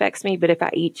 it affects me. But if I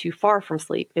eat too far from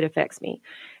sleep, it affects me.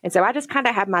 And so I just kind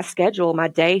of have my schedule, my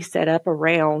day set up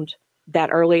around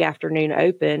that early afternoon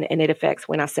open, and it affects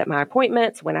when I set my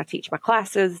appointments, when I teach my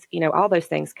classes, all those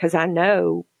things, because I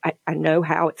know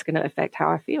how it's going to affect how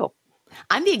I feel.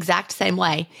 I'm the exact same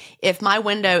way. If my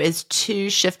window is too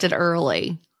shifted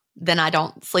early, then I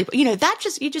don't sleep. You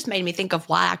just made me think of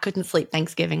why I couldn't sleep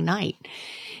Thanksgiving night.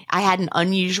 I had an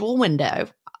unusual window.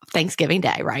 Thanksgiving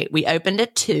Day, right? We opened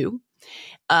at 2.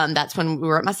 That's when we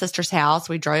were at my sister's house.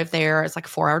 We drove there. It's like a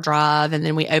 4-hour drive. And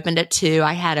then we opened at 2.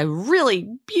 I had a really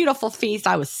beautiful feast.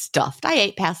 I was stuffed. I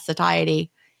ate past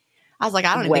satiety. I was like,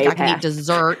 I don't even think I can eat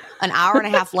dessert. An hour and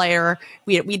a half later,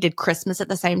 we did Christmas at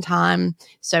the same time.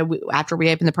 So after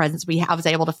we opened the presents, I was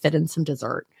able to fit in some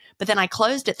dessert. But then I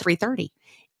closed at 3:30,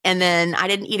 and then I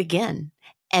didn't eat again.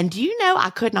 And do you know, I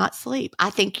could not sleep.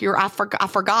 I think I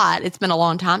forgot. It's been a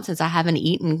long time since I haven't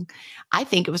eaten. I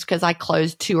think it was because I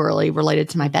closed too early related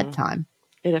to my bedtime.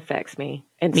 It affects me.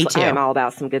 And me too. I'm all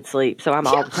about some good sleep. So I'm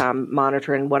all the time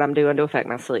monitoring what I'm doing to affect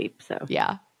my sleep. So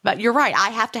yeah. But you're right.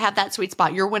 I have to have that sweet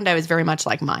spot. Your window is very much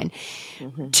like mine.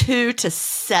 2 to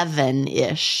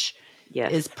 7-ish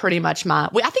is pretty much I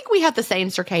think we have the same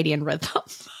circadian rhythm.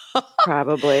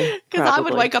 Probably. Because I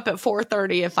would wake up at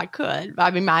 4:30 if I could. I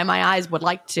mean, my eyes would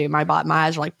like to. My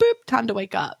eyes are like, boop, time to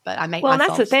wake up. But I make myself. Well,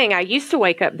 that's the thing. I used to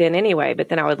wake up then anyway, but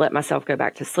then I would let myself go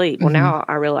back to sleep. Well, now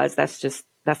I realize that's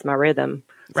my rhythm.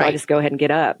 So I just go ahead and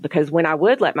get up. Because when I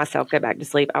would let myself go back to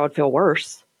sleep, I would feel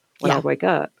worse when I would wake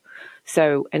up.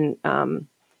 So, and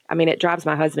I mean, it drives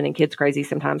my husband and kids crazy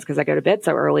sometimes because I go to bed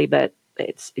so early, but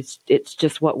it's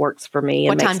just what works for me.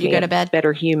 What time do you go to bed?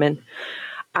 Better human.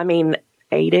 I mean,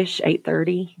 8-ish,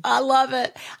 8:30. I love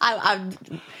it. I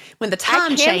when the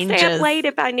time changes. I can stay up late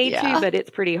if I need to, but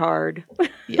it's pretty hard.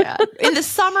 Yeah. In the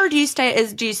summer, do you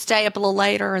stay up a little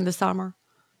later in the summer?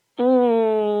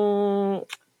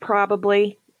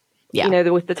 Probably. Yeah. You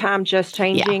know, with the time just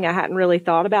changing, I hadn't really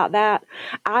thought about that.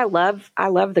 I love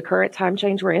the current time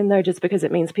change we're in, though, just because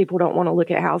it means people don't want to look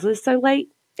at houses so late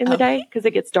in the day because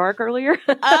it gets dark earlier.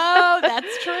 Oh,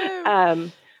 that's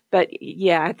true. But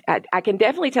yeah, I can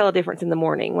definitely tell a difference in the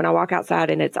morning when I walk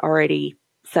outside and it's already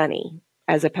sunny,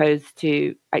 as opposed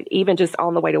to even just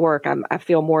on the way to work. I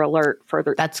feel more alert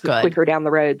quicker down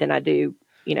the road than I do.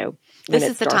 You know, this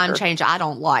is the time change I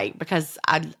don't like because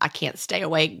I can't stay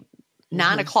awake.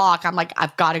 9 o'clock, I'm like,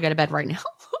 I've got to go to bed right now.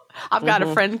 I've got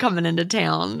a friend coming into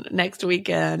town next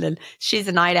weekend, and she's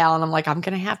a night owl, and I'm like, I'm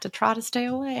going to have to try to stay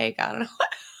awake. I don't know.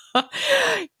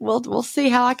 We'll see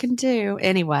how I can do.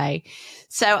 Anyway,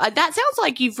 so that sounds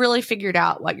like you've really figured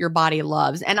out what your body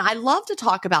loves. And I love to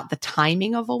talk about the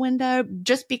timing of a window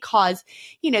just because,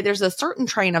 you know, there's a certain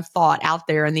train of thought out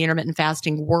there in the intermittent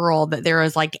fasting world that there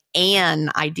is like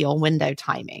an ideal window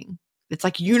timing. It's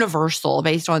like universal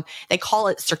based on, they call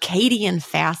it circadian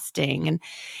fasting. And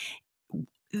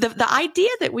the idea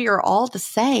that we are all the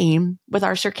same with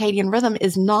our circadian rhythm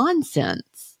is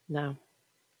nonsense. No,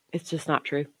 it's just not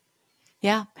true.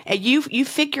 Yeah. And you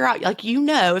figure out, like, you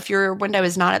know, if your window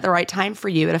is not at the right time for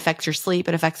you, it affects your sleep.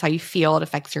 It affects how you feel. It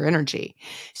affects your energy.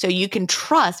 So you can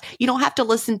trust. You don't have to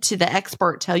listen to the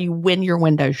expert tell you when your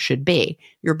window should be.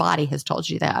 Your body has told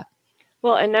you that.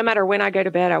 Well, and no matter when I go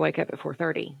to bed, I wake up at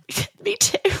 4:30. Me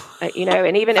too. You know,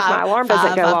 and even if my alarm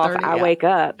doesn't go off, I wake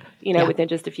up, you know, within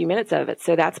just a few minutes of it.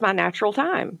 So that's my natural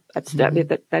time.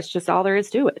 That's just all there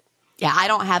is to it. Yeah, I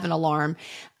don't have an alarm.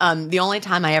 The only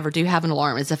time I ever do have an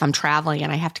alarm is if I'm traveling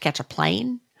and I have to catch a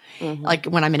plane. Like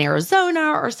when I'm in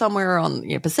Arizona or somewhere on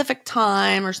Pacific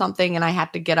time or something, and I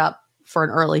have to get up for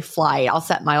an early flight, I'll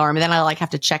set my alarm, and then I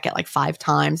have to check it 5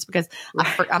 times because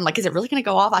I'm like, is it really going to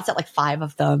go off? I set 5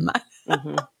 of them.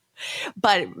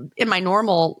 But in my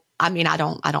normal, I mean, I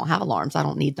don't have alarms. I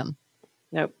don't need them.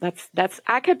 Nope.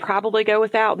 I could probably go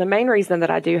without. The main reason that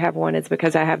I do have one is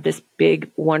because I have this big,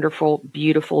 wonderful,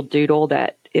 beautiful doodle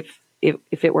that if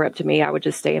it were up to me, I would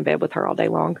just stay in bed with her all day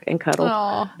long and cuddle.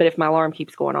 Aww. But if my alarm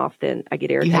keeps going off, then I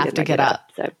get irritated. You have to get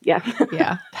up. So yeah.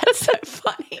 Yeah. That's so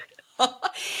funny.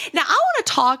 Now, I want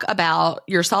to talk about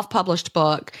your self-published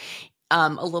book a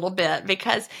little bit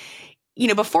because,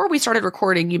 before we started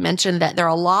recording, you mentioned that there are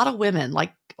a lot of women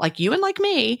like you and like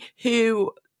me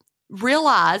who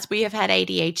realize we have had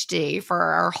ADHD for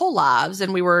our whole lives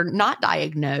and we were not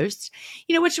diagnosed,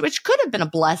 which could have been a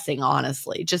blessing,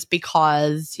 honestly, just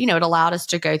because, it allowed us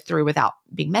to go through without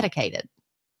being medicated.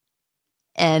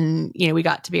 And, we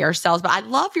got to be ourselves. But I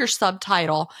love your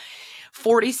subtitle,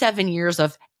 47 Years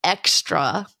of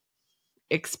Extra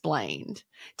Explained.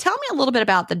 Tell me a little bit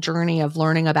about the journey of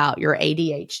learning about your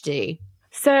ADHD.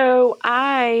 So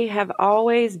I have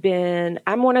always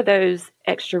I'm one of those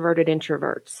extroverted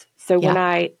introverts. So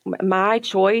when my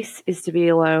choice is to be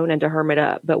alone and to hermit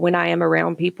up, but when I am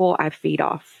around people, I feed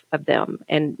off of them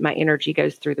and my energy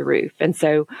goes through the roof. And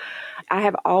so I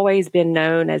have always been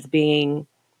known as being,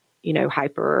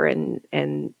 hyper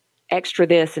and extra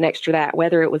this and extra that,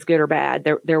 whether it was good or bad.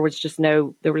 There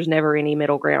was never any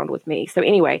middle ground with me. So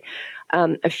anyway,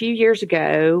 a few years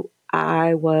ago,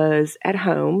 I was at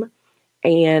home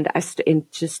And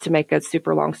and just to make a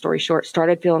super long story short,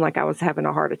 started feeling like I was having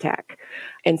a heart attack.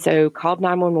 And so called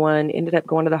 911, ended up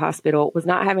going to the hospital, was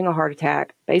not having a heart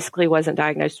attack, basically wasn't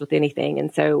diagnosed with anything.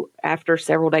 And so after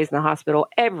several days in the hospital,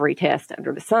 every test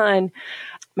under the sun,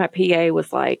 my PA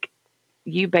was like,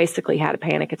 you basically had a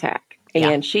panic attack.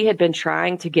 And she had been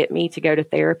trying to get me to go to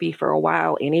therapy for a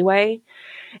while anyway.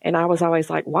 And I was always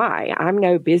like, why? I'm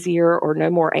no busier or no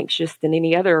more anxious than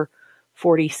any other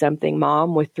 40-something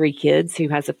mom with 3 kids who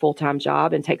has a full-time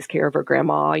job and takes care of her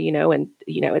grandma, and,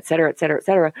 et cetera, et cetera, et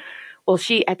cetera. Well,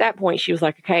 at that point, she was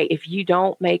like, okay, if you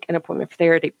don't make an appointment for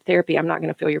therapy, I'm not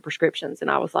going to fill your prescriptions. And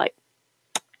I was like,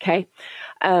 okay.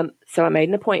 So I made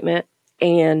an appointment,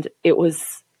 and it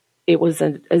was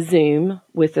a Zoom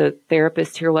with a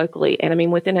therapist here locally. And I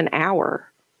mean, within an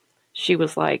hour, she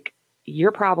was like,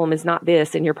 your problem is not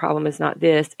this, and your problem is not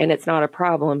this, and it's not a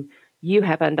problem. You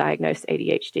have undiagnosed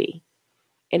ADHD.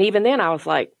 And even then I was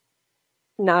like,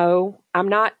 no, I'm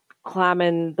not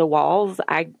climbing the walls.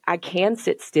 I can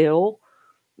sit still.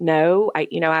 No,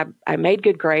 I made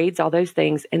good grades, all those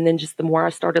things. And then just the more I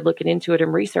started looking into it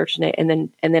and researching it, and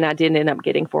then I did end up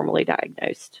getting formally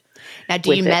diagnosed. Now,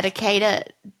 do you medicate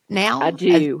it now? I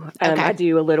do. Okay. I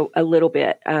do a little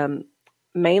bit.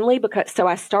 Mainly because,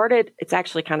 I started, it's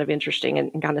actually kind of interesting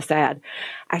and kind of sad.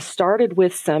 I started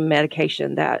with some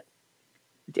medication that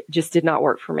just did not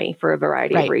work for me for a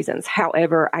variety of reasons.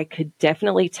 However, I could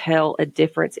definitely tell a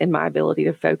difference in my ability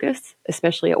to focus,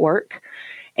 especially at work,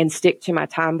 and stick to my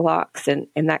time blocks and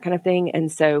that kind of thing.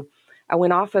 And so I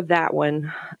went off of that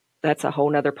one. That's a whole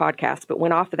nother podcast, but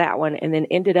went off of that one and then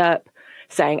ended up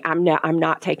saying, I'm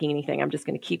not taking anything. I'm just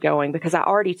going to keep going, because I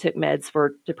already took meds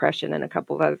for depression and a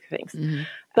couple of other things. Mm-hmm.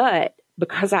 But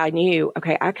because I knew,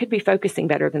 okay, I could be focusing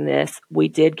better than this, we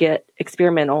did get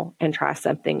experimental and try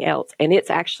something else. And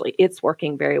it's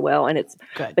working very well. And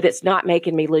but it's not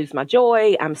making me lose my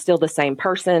joy. I'm still the same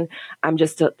person. I'm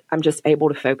just able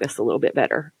to focus a little bit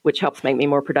better, which helps make me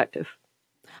more productive.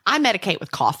 I medicate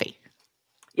with coffee.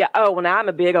 Yeah. Oh, well, now I'm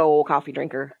a big old coffee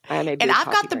drinker. And I've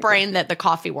got the brain that the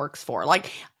coffee works for.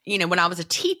 Like, when I was a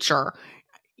teacher,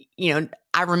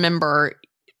 I remember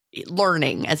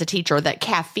learning as a teacher that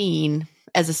caffeine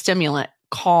as a stimulant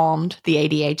calmed the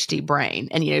ADHD brain.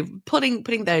 And,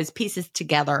 putting those pieces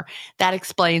together, that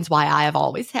explains why I have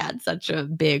always had such a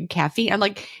big caffeine. I'm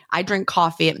like, I drink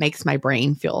coffee. It makes my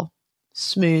brain feel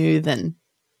smooth and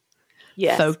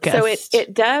focused. So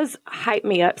it does hype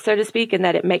me up, so to speak, in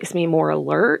that it makes me more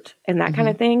alert and that kind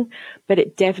of thing. But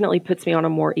it definitely puts me on a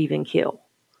more even keel.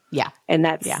 Yeah. And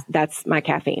that's my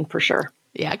caffeine for sure.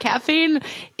 Yeah, caffeine,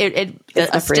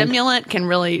 a stimulant can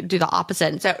really do the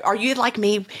opposite. And so are you like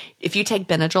me? If you take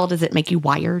Benadryl, does it make you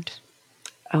wired?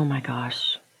 Oh my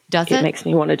gosh. Does it? It makes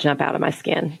me want to jump out of my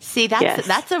skin. See,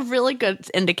 that's a really good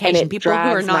indication. And People who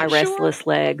are not my restless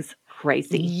legs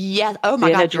crazy. Yes. Oh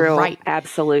my God, you're right.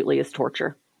 Absolutely is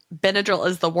torture. Benadryl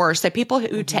is the worst. So people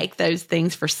who take those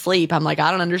things for sleep, I'm like,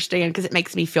 I don't understand, because it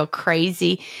makes me feel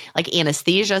crazy. Like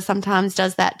anesthesia sometimes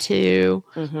does that too.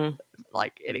 Mm-hmm.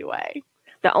 Like, anyway.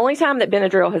 The only time that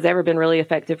Benadryl has ever been really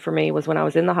effective for me was when I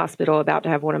was in the hospital about to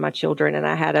have one of my children, and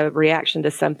I had a reaction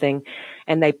to something,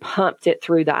 and they pumped it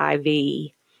through the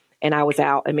IV, and I was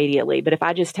out immediately. But if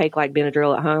I just take like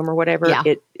Benadryl at home or whatever,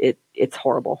 it's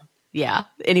horrible. Yeah.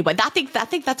 Anyway, I think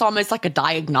that's almost like a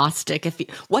diagnostic.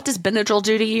 What does Benadryl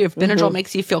do to you? If Benadryl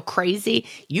makes you feel crazy,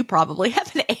 you probably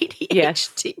have an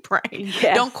ADHD brain.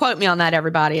 Yes. Don't quote me on that,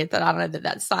 everybody. I don't know that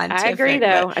that's scientific. I agree,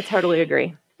 though. I totally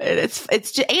agree. It's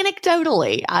just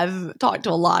anecdotally, I've talked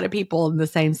to a lot of people in the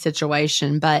same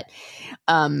situation. But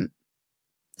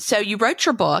so you wrote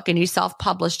your book and you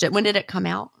self-published it. When did it come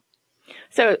out?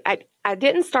 So I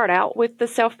didn't start out with the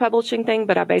self-publishing thing,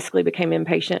 but I basically became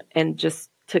impatient and just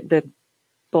took the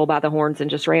bull by the horns and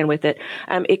just ran with it.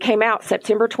 It came out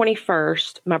September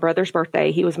 21st, my brother's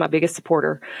birthday. He was my biggest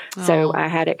supporter. So I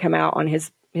had it come out on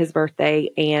his birthday,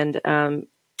 and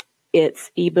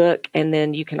it's ebook. And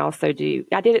then you can also I did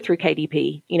it through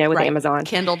KDP, with Amazon.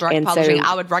 Kindle Direct Publishing.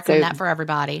 I would recommend that for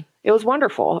everybody. It was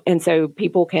wonderful. And so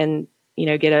people can,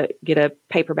 get a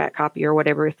paperback copy or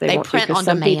whatever if they want print to. On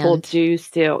some demand. People do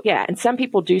still, and some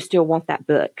people do still want that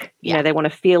book. They want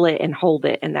to feel it and hold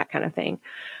it and that kind of thing.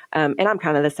 And I'm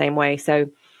kind of the same way. So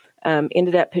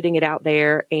ended up putting it out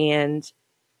there, and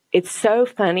it's so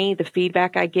funny, the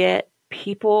feedback I get.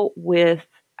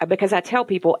 Because I tell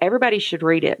people everybody should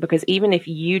read it, because even if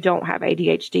you don't have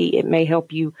ADHD, it may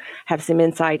help you have some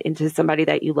insight into somebody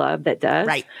that you love that does.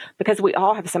 Right. Because we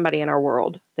all have somebody in our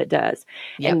world that does.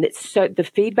 Yep. And so the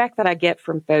feedback that I get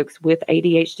from folks with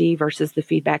ADHD versus the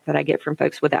feedback that I get from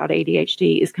folks without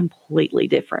ADHD is completely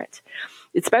different.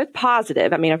 It's both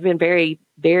positive. I mean, I've been very,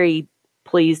 very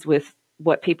pleased with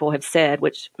what people have said,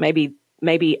 which maybe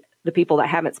the people that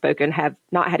haven't spoken have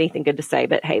not had anything good to say,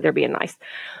 but hey, they're being nice.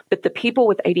 But the people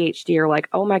with ADHD are like,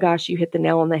 oh my gosh, you hit the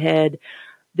nail on the head.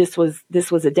 This was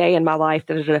a day in my life.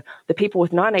 Da, da, da. The people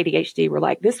with non-ADHD were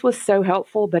like, this was so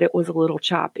helpful, but it was a little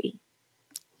choppy.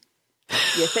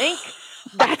 You think?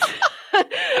 That's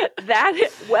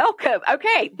welcome.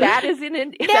 Okay, that is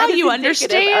now you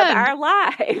understand of our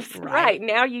lives, right?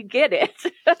 Now you get it,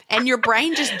 and your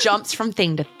brain just jumps from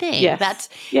thing to thing. Yes. That's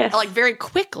yes. like very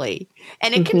quickly,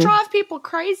 and it can drive people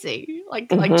crazy. Like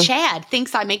Chad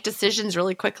thinks I make decisions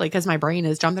really quickly because my brain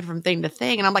is jumping from thing to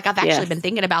thing, and I'm like, I've actually been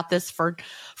thinking about this for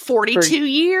 42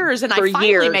 years, and I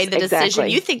finally made the decision.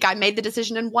 Exactly. You think I made the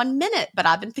decision in 1 minute, but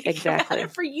I've been thinking about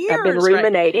it for years. I've been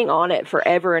ruminating on it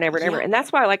forever and ever and ever, and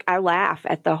that's why, like, I laugh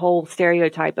at the whole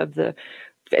stereotype of the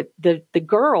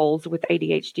girls with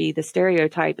ADHD. The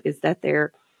stereotype is that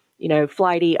they're,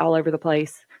 flighty, all over the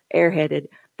place, airheaded.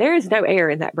 There is no air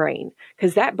in that brain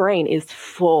because that brain is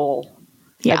full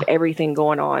of everything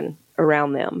going on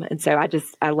around them. And so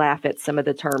I laugh at some of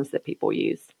the terms that people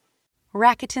use.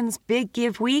 Rakuten's Big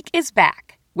Give Week is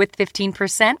back with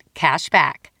 15% cash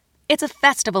back. It's a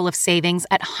festival of savings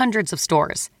at hundreds of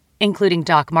stores, including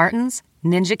Doc Martens,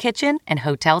 Ninja Kitchen, and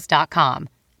Hotels.com.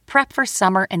 Prep for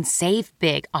summer and save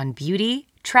big on beauty,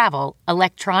 travel,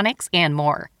 electronics, and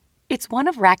more. It's one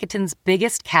of Rakuten's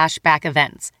biggest cashback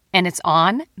events, and it's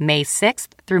on May 6th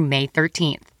through May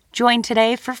 13th. Join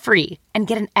today for free and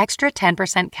get an extra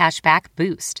 10% cashback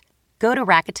boost. Go to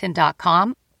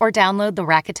Rakuten.com or download the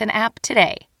Rakuten app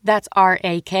today. That's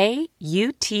Rakuten.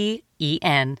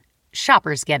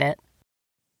 Shoppers get it.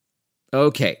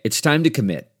 Okay, it's time to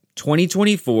commit.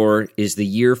 2024 is the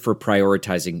year for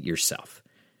prioritizing yourself.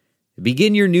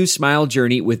 Begin your new smile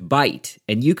journey with Byte,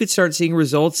 and you could start seeing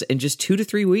results in just 2 to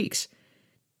 3 weeks.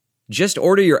 Just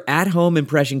order your at-home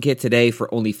impression kit today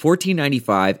for only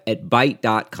 $14.95 at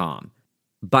Byte.com.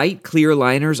 Byte clear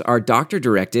liners are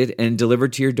doctor-directed and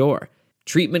delivered to your door.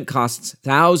 Treatment costs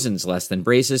thousands less than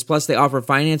braces, plus they offer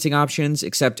financing options,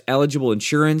 accept eligible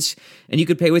insurance, and you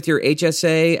could pay with your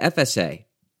HSA, FSA.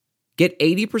 Get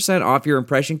 80% off your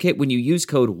impression kit when you use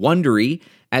code WONDERY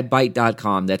at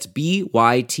Byte.com. That's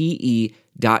BYTE.com.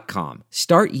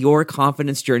 Start your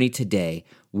confidence journey today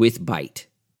with Byte.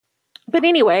 But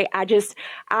anyway, I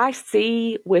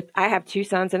have 2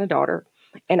 sons and a daughter,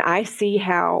 and I see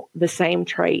how the same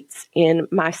traits in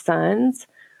my sons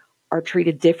are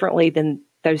treated differently than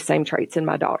those same traits in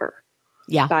my daughter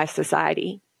by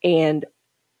society. And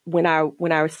when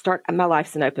I start, my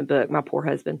life's an open book, my poor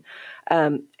husband.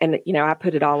 And, I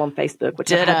put it all on Facebook,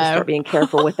 which I have to start being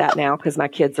careful with that now because my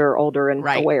kids are older and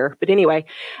aware. But anyway,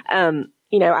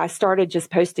 I started just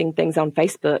posting things on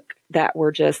Facebook that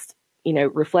were just,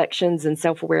 reflections and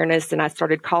self-awareness. And I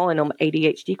started calling them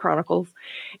ADHD Chronicles.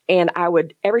 And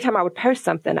every time I would post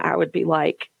something, I would be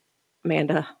like,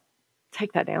 Amanda,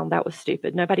 take that down. That was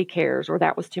stupid. Nobody cares, or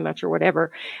that was too much, or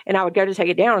whatever. And I would go to take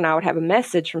it down, and I would have a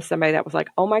message from somebody that was like,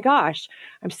 oh my gosh,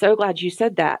 I'm so glad you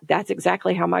said that. That's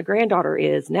exactly how my granddaughter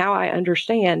is. Now I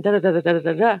understand. Da, da, da, da,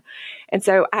 da, da. And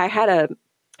so I had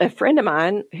a friend of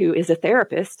mine who is a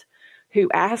therapist who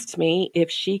asked me if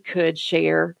she could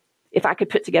share, if I could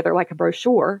put together like a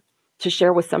brochure to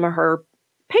share with some of her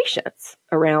patients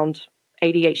around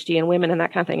ADHD and women and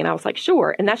that kind of thing. And I was like,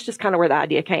 sure. And that's just kind of where the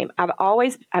idea came.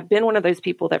 I've been one of those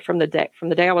people that from the day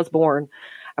I was born,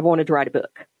 I've wanted to write a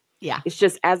book. Yeah. It's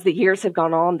just as the years have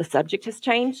gone on, the subject has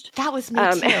changed. That was me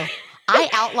too. I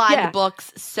outlined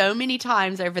books so many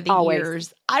times over the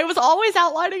years. I was always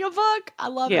outlining a book. I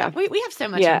love it. We have so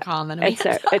much in common.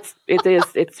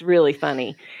 It's really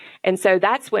funny. And so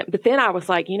but then I was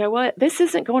like, you know what? This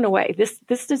isn't going away.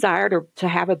 This desire to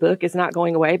have a book is not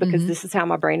going away because this is how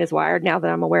my brain is wired now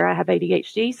that I'm aware I have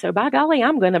ADHD. So by golly,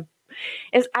 I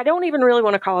don't even really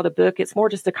want to call it a book. It's more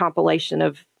just a compilation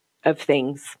of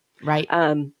things. Right.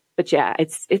 But yeah,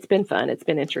 it's been fun. It's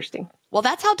been interesting. Well,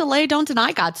 that's how Delay Don't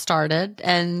Deny got started.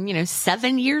 And,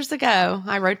 7 years ago,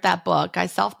 I wrote that book. I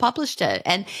self-published it.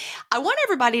 And I want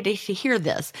everybody to hear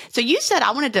this. So you said,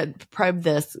 I wanted to probe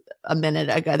this a minute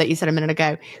ago.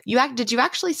 Did you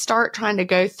actually start trying to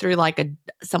go through like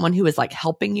someone who was like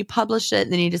helping you publish it,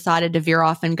 and then you decided to veer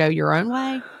off and go your own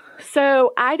way?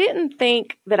 So I didn't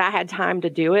think that I had time to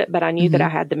do it, but I knew that I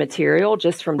had the material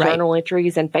just from journal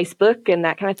entries and Facebook and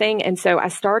that kind of thing. And so I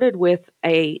started with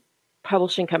a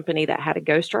publishing company that had a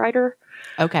ghostwriter.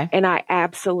 Okay. And I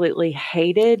absolutely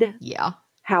hated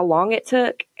how long it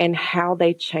took and how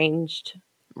they changed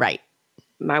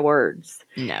my words.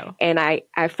 No. And I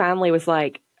finally was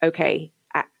like, okay,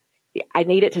 I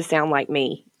need it to sound like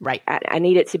me. Right. I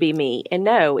need it to be me. And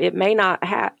no, it may not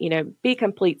have, be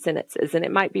complete sentences, and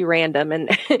it might be random and,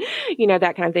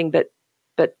 that kind of thing. But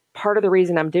part of the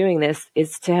reason I'm doing this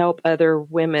is to help other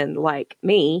women like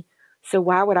me. So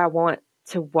why would I want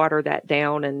to water that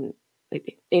down? And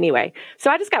anyway, so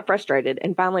I just got frustrated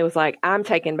and finally was like, I'm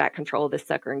taking back control of this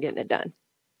sucker and getting it done.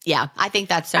 Yeah, I think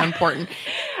that's so important.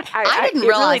 I didn't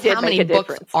realize really how many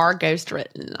books difference. are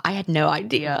ghostwritten. I had no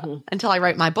idea until I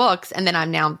wrote my books. And then I'm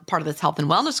now part of this health and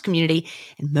wellness community.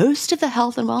 And most of the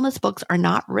health and wellness books are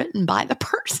not written by the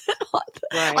person.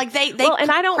 Right. Like they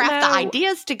and I don't craft the know,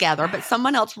 ideas together, but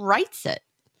someone else writes it.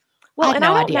 well, I and had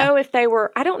no I don't idea. know if they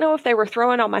were, I don't know if they were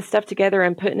throwing all my stuff together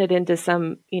and putting it into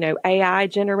some, AI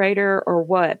generator or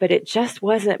what, but it just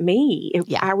wasn't me.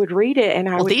 I would read it and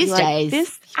I would these be like,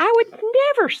 days, I would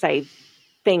never say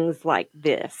things like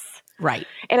this. Right.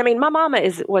 And I mean, my mama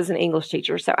was an English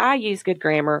teacher, so I use good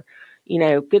grammar,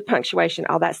 good punctuation,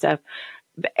 all that stuff.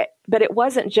 But it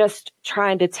wasn't just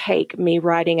trying to take me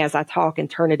writing as I talk and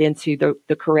turn it into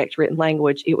the correct written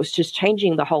language. It was just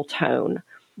changing the whole tone.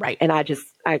 Right. And I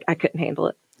couldn't handle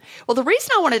it. Well, the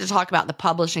reason I wanted to talk about the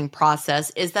publishing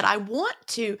process is that I want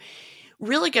to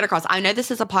really get across. I know this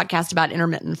is a podcast about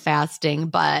intermittent fasting,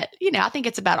 but I think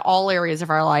it's about all areas of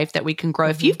our life that we can grow.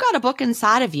 If you've got a book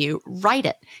inside of you, write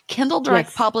it. Kindle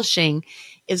Direct Publishing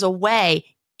is a way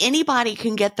anybody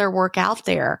can get their work out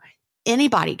there.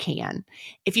 Anybody can.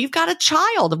 If you've got a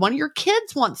child, one of your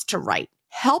kids wants to write,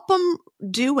 help them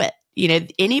do it.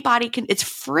 Anybody can, it's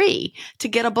free to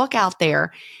get a book out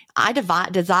there. I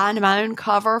designed my own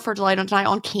cover for Delayed on Tonight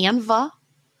on Canva.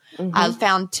 I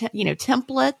found,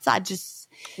 templates. I just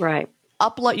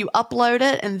upload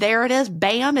it and there it is.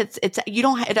 Bam. It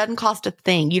doesn't cost a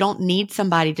thing. You don't need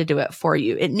somebody to do it for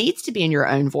you. It needs to be in your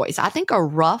own voice. I think a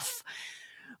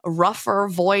rougher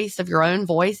voice of your own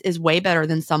voice is way better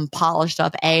than some polished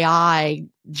up AI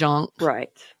junk.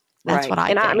 Right. That's what I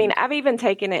think. I mean, I've even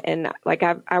taken it and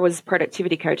I was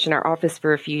productivity coach in our office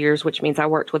for a few years, which means I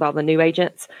worked with all the new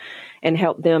agents and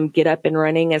helped them get up and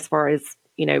running as far as,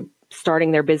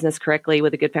 starting their business correctly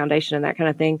with a good foundation and that kind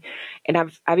of thing. And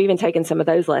I've even taken some of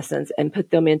those lessons and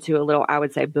put them into a little, I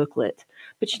would say, booklet.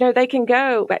 But, they can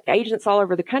go, agents all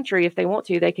over the country, if they want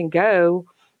to, they can go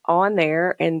on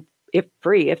there and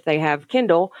if they have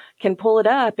Kindle, can pull it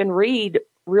up and read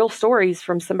real stories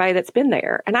from somebody that's been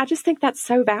there. And I just think that's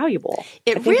so valuable.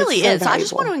 It really is. I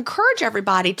just want to encourage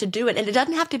everybody to do it. And it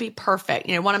doesn't have to be perfect.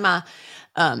 One of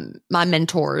my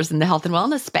mentors in the health and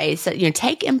wellness space said,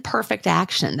 take imperfect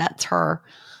action. That's her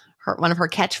one of her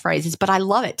catchphrases, but I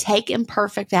love it. Take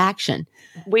imperfect action.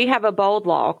 We have a BOLD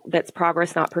law that's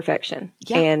progress, not perfection.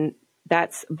 Yeah. And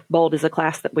that's BOLD is a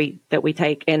class that we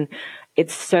take. And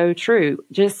it's so true.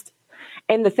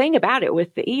 And the thing about it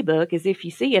with the ebook is if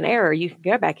you see an error, you can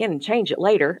go back in and change it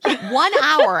later. 1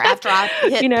 hour after I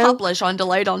hit publish on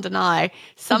Delay Don't Deny,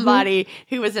 somebody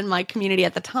who was in my community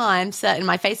at the time said, in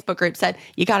my Facebook group said,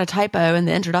 you got a typo in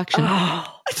the introduction. Oh,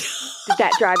 did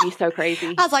that drive you so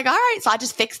crazy? I was like, all right. So I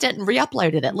just fixed it and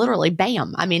re-uploaded it. Literally,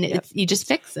 bam. I mean, you just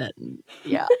fix it.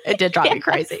 Yeah, it did drive me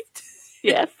crazy.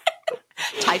 Yes.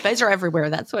 Typos are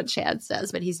everywhere. That's what Chad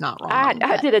says, but he's not wrong.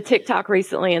 I did a TikTok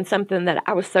recently and something that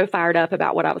I was so fired up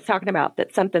about what I was talking about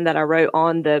that something that I wrote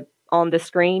on the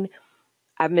screen,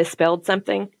 I misspelled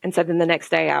something. And so then the next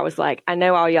day I was like, I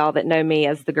know all y'all that know me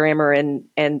as the grammar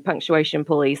and punctuation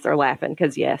police are laughing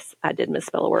because yes, I did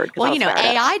misspell a word. Well,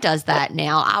 AI does that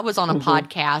now. I was on a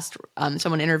podcast.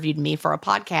 Someone interviewed me for a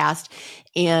podcast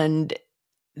and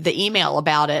the email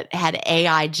about it had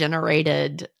AI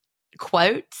generated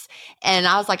quotes. And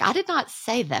I was like, I did not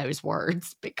say those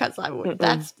words because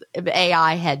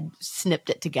AI had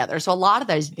snipped it together. So a lot of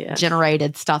those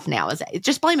generated stuff now is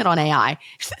just blame it on AI.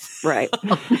 Right.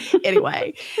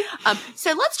 Anyway.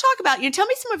 So let's talk about, tell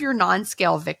me some of your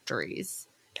non-scale victories.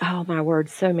 Oh my word.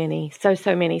 So many.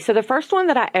 So many. So the first one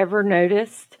that I ever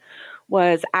noticed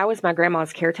was I was my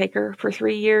grandma's caretaker for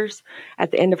 3 years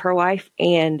at the end of her life.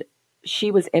 And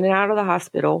she was in and out of the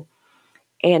hospital.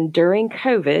 And during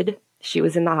COVID, she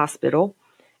was in the hospital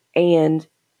and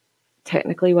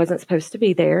technically wasn't supposed to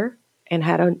be there and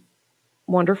had a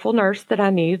wonderful nurse that I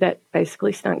knew that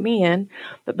basically snuck me in.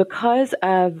 But because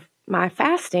of my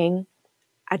fasting,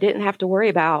 I didn't have to worry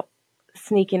about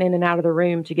sneaking in and out of the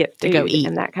room to get food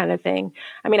and that kind of thing.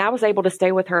 I mean, I was able to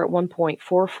stay with her at one point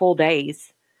 4 full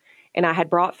days and I had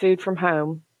brought food from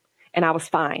home and I was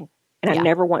fine. And I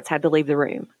never once had to leave the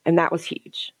room. And that was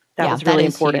huge. That was really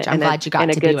important. Huge. I'm glad you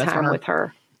got to be with her. With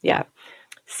her. Yeah.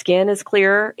 Skin is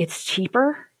clearer. It's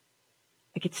cheaper.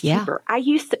 Like it's Yeah. cheaper. I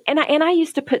used to, and I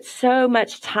used to put so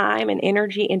much time and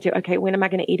energy into, okay, when am I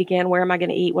going to eat again? Where am I going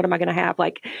to eat? What am I going to have?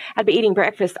 Like I'd be eating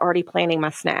breakfast, already planning my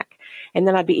snack. And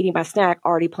then I'd be eating my snack,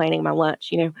 already planning my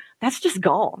lunch. That's just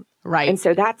gone. Right. And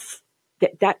so that's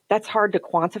hard to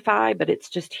quantify, but it's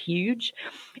just huge.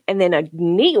 And then a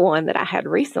neat one that I had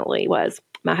recently was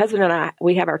my husband and I,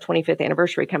 we have our 25th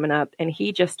anniversary coming up, and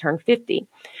he just turned 50.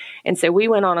 And so we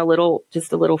went on a little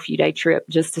few day trip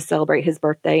just to celebrate his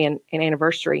birthday and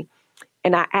anniversary.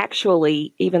 And I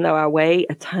actually, even though I weigh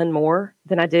a ton more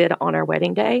than I did on our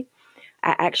wedding day,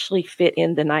 I actually fit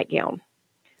in the nightgown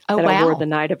that I wore the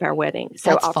night of our wedding. So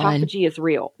That's autophagy is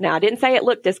real. Now, I didn't say it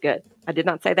looked as good. I did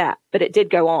not say that, but it did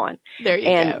go on. There you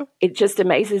go. It just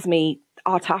amazes me.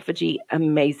 Autophagy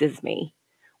amazes me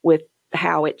with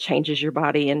how it changes your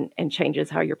body and changes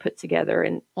how you're put together.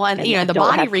 And the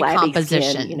body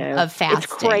recomposition skin, of fasting.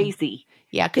 It's crazy.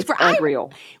 Yeah, because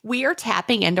unreal. We are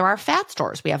tapping into our fat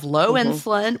stores. We have low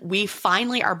insulin. We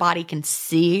finally, our body can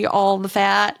see all the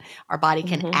fat. Our body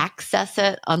can access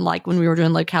it, unlike when we were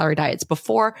doing low calorie diets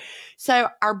before. So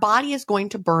our body is going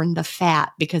to burn the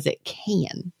fat because it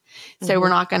can. So we're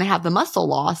not going to have the muscle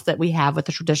loss that we have with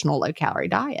the traditional low calorie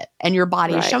diet. And your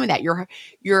body is showing that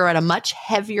you're at a much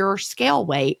heavier scale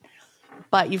weight,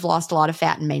 but you've lost a lot of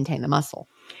fat and maintained the muscle.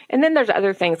 And then there's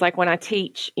other things like when I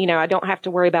teach, I don't have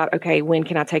to worry about, okay, when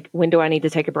do I need to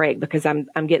take a break because I'm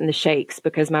getting the shakes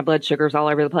because my blood sugar's all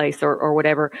over the place or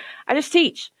whatever. I just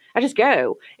teach. I just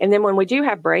go. And then when we do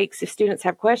have breaks, if students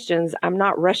have questions, I'm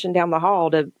not rushing down the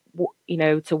hall to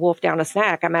wolf down a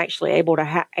snack. I'm actually able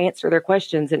to answer their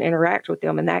questions and interact with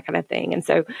them and that kind of thing. And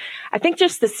so I think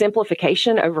just the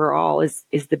simplification overall is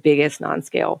the biggest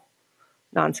non-scale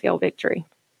victory.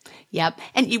 Yep.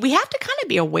 And we have to kind of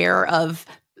be aware of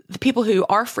the people who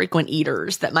are frequent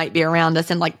eaters that might be around us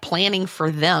and like planning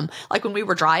for them. Like when we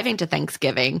were driving to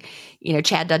Thanksgiving,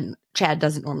 Chad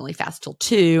doesn't normally fast till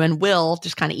 2 and Will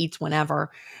just kind of eats whenever.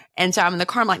 And so I'm in the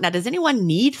car. I'm like, now, does anyone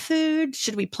need food?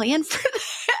 Should we plan for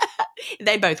that?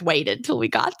 They both waited till we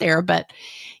got there. But,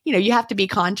 you have to be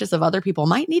conscious of other people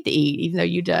might need to eat, even though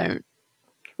you don't.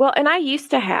 Well, and I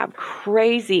used to have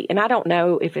crazy, and I don't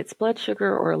know if it's blood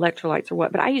sugar or electrolytes or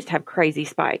what, but I used to have crazy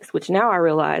spikes, which now I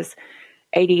realize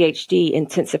ADHD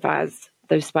intensifies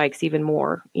those spikes even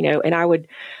more, and I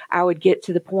would get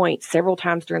to the point several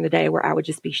times during the day where I would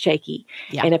just be shaky.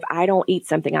 Yeah. And if I don't eat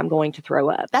something, I'm going to throw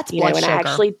up. That's blood sugar.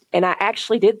 I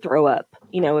actually did throw up,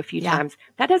 a few times.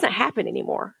 That doesn't happen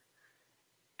anymore.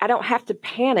 I don't have to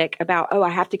panic about, I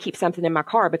have to keep something in my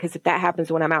car, because if that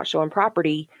happens when I'm out showing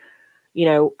property,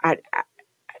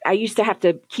 I used to have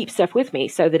to keep stuff with me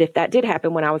so that if that did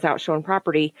happen when I was out showing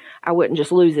property, I wouldn't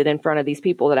just lose it in front of these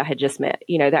people that I had just met,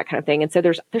 that kind of thing. And so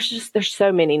there's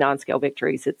so many non-scale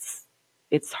victories.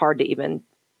 It's hard to even,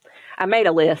 I made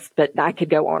a list, but I could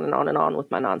go on and on and on with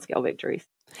my non-scale victories.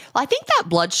 Well, I think that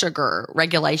blood sugar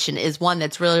regulation is one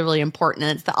that's really, really important.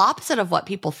 And it's the opposite of what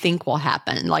people think will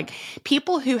happen. Like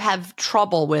people who have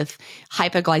trouble with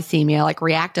hypoglycemia, like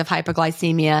reactive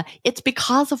hypoglycemia, it's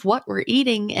because of what we're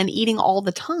eating and eating all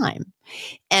the time.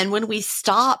 And when we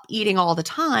stop eating all the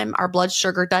time, our blood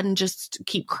sugar doesn't just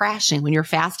keep crashing. When you're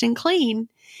fasting clean,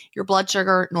 your blood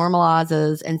sugar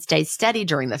normalizes and stays steady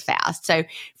during the fast. So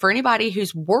for anybody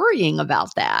who's worrying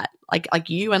about that, like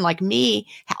you and like me,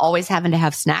 always having to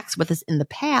have snacks with us in the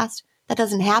past, that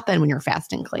doesn't happen when you're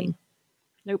fasting clean.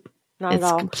 Nope, not at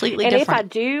all. It's completely and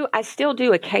different. And if I still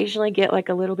do occasionally get like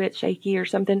a little bit shaky or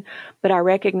something, but I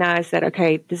recognize that,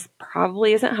 okay, this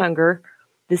probably isn't hunger.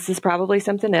 This is probably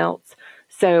something else.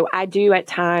 So I do at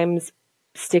times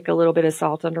stick a little bit of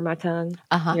salt under my tongue,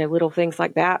 little things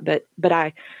like that.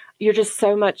 But you're just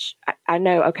so much, I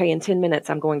know, okay, in 10 minutes,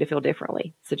 I'm going to feel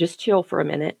differently. So just chill for a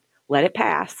minute, let it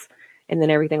pass, and then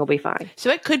everything will be fine. So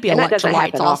it could be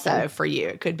electrolytes also for you.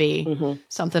 It could be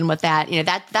something with that.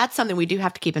 That's something we do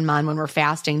have to keep in mind when we're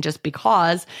fasting, just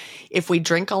because if we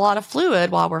drink a lot of fluid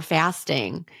while we're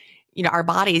fasting, our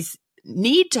bodies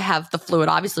need to have the fluid,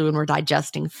 obviously, when we're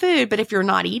digesting food. But if you're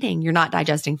not eating, you're not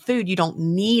digesting food, you don't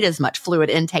need as much fluid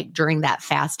intake during that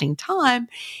fasting time.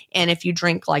 And if you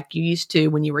drink like you used to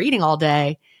when you were eating all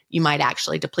day, you might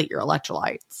actually deplete your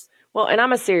electrolytes. Well, and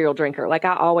I'm a cereal drinker. Like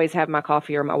I always have my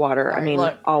coffee or my water. Right, I mean,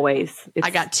 look, always.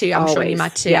 I got two. I'm showing you my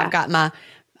two. Yeah.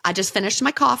 I just finished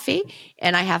my coffee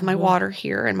and I have my water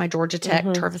here and my Georgia Tech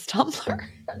Tervis tumbler.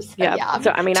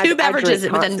 So I mean, two beverages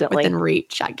within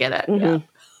reach. I get it. Yeah.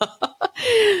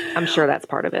 I'm sure that's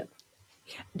part of it.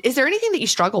 Is there anything that you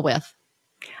struggle with?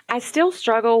 I still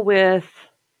struggle with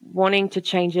wanting to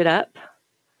change it up.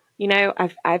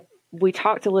 We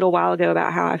talked a little while ago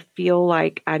about how I feel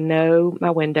like I know my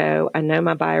window, I know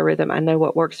my biorhythm, I know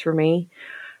what works for me,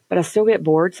 but I still get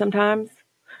bored sometimes.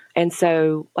 And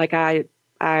so like I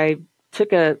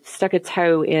stuck a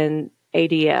toe in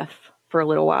ADF for a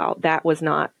little while. That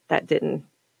did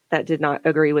not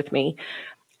agree with me.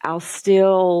 I'll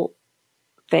still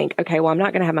think, okay, well, I'm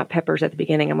not going to have my peppers at the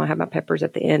beginning. I'm going to have my peppers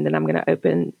at the end, and I'm going to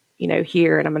open,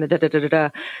 here, and I'm going to da-da-da-da-da.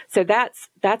 So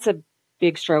that's a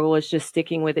big struggle, is just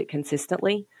sticking with it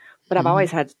consistently. But I've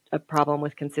always had a problem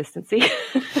with consistency.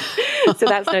 So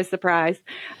that's no surprise.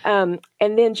 And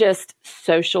then just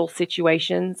social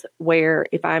situations where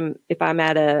if I'm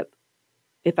at a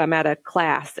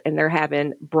class and they're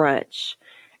having brunch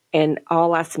and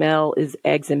all I smell is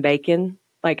eggs and bacon,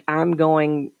 like I'm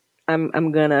gonna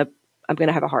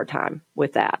have a hard time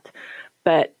with that.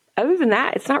 But other than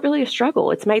that, it's not really a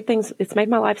struggle. It's made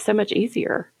my life so much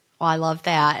easier. Well, I love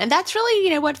that. And that's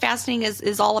really, what fasting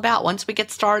is all about. Once we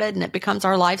get started and it becomes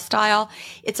our lifestyle,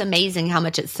 it's amazing how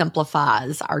much it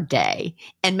simplifies our day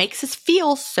and makes us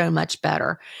feel so much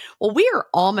better. Well, we are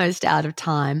almost out of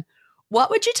time.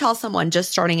 What would you tell someone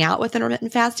just starting out with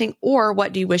intermittent fasting, or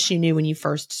what do you wish you knew when you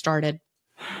first started?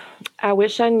 I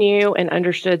wish I knew and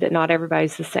understood that not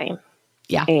everybody's the same.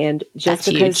 Yeah. And just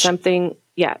because something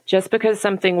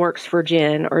works for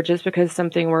Jen, or just because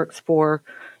something works for,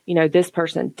 this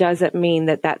person, doesn't mean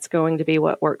that that's going to be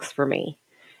what works for me.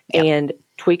 Yep. And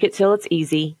tweak it till it's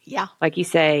easy. Yeah. Like you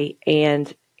say,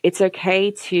 and it's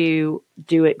okay to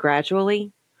do it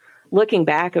gradually. Looking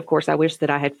back, of course, I wish that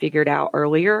I had figured out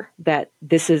earlier that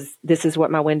this is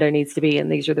what my window needs to be, and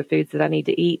these are the foods that I need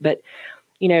to eat. But,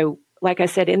 like I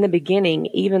said in the beginning,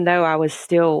 even though I was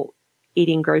still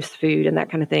eating gross food and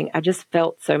that kind of thing, I just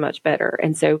felt so much better.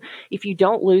 And so if you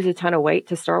don't lose a ton of weight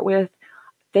to start with,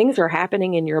 things are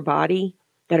happening in your body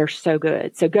that are so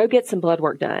good. So go get some blood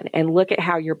work done and look at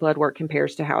how your blood work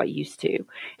compares to how it used to.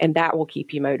 And that will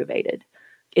keep you motivated.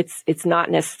 You're not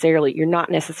necessarily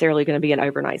going to be an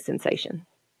overnight sensation.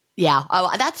 Yeah. Oh,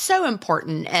 that's so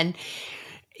important. And,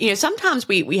 sometimes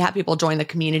we have people join the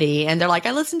community and they're like,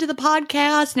 I listen to the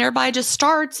podcast and everybody just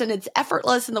starts and it's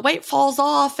effortless and the weight falls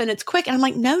off and it's quick. And I'm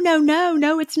like, no,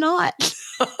 it's not.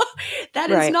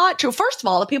 That is not true. First of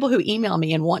all, the people who email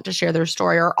me and want to share their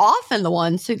story are often the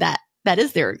ones who that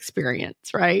is their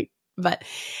experience, right? But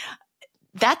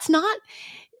that's not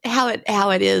how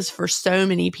it is for so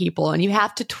many people. And you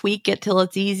have to tweak it till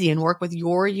it's easy and work with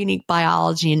your unique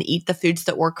biology and eat the foods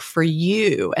that work for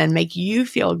you and make you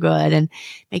feel good and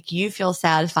make you feel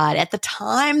satisfied at the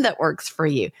time that works for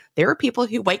you. There are people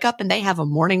who wake up and they have a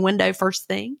morning window first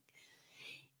thing,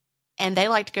 and they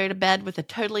like to go to bed with a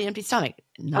totally empty stomach.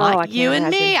 Not you and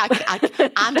me.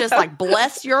 I'm just like,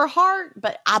 bless your heart.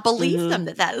 But I believe them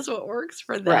that is what works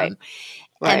for them. Right.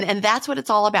 Right. And that's what it's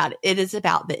all about. It is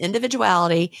about the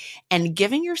individuality and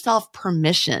giving yourself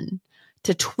permission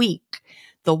to tweak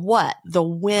the what, the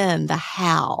when, the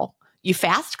how. You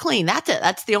fast clean. That's it.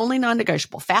 That's the only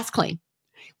non-negotiable. Fast clean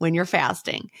when you're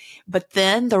fasting. But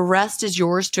then the rest is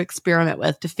yours to experiment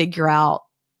with, to figure out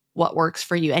what works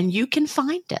for you. And you can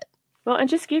find it. Well, and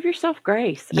just give yourself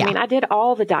grace. Yeah. I mean, I did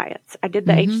all the diets. I did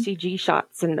the HCG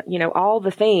shots and, all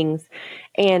the things.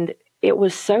 And it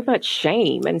was so much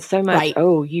shame and so much,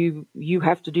 you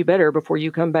have to do better before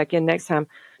you come back in next time.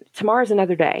 Tomorrow's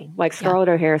another day. Like Scarlett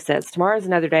O'Hara says, tomorrow's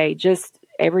another day. Just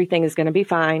everything is going to be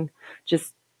fine.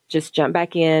 Just jump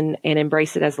back in and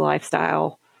embrace it as a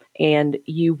lifestyle, and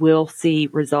you will see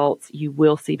results. You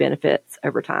will see benefits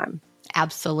over time.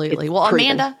 Absolutely. Well,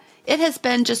 proven. Amanda, it has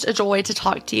been just a joy to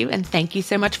talk to you, and thank you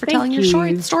so much for telling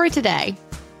your story today.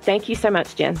 Thank you so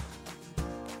much, Jen.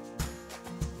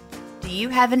 Do you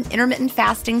have an intermittent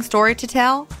fasting story to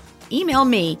tell? Email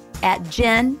me at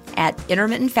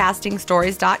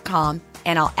jen@intermittentfastingstories.com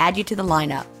and I'll add you to the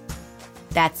lineup.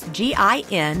 That's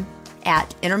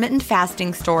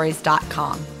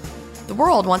GIN@intermittentfastingstories.com. The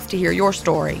world wants to hear your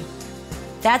story.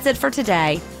 That's it for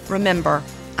today. Remember,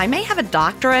 I may have a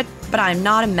doctorate, but I'm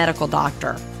not a medical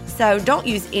doctor. So don't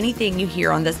use anything you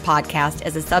hear on this podcast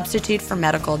as a substitute for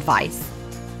medical advice.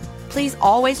 Please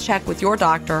always check with your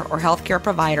doctor or healthcare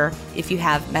provider if you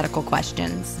have medical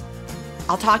questions.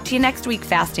 I'll talk to you next week,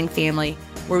 Fasting Family,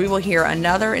 where we will hear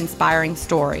another inspiring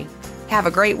story. Have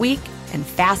a great week and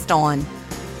fast on.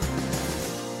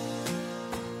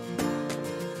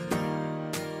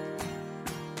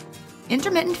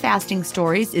 Intermittent Fasting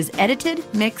Stories is edited,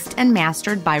 mixed, and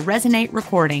mastered by Resonate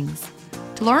Recordings.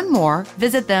 To learn more,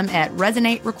 visit them at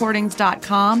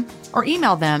resonaterecordings.com or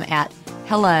email them at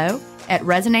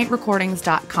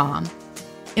hello@resonaterecordings.com.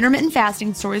 Intermittent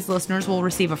Fasting Stories listeners will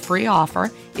receive a free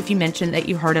offer if you mention that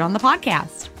you heard it on the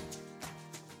podcast.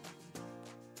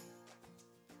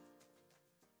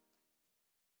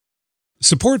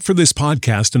 Support for this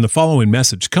podcast and the following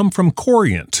message come from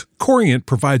Corient. Corient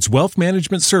provides wealth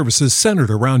management services centered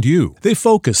around you. They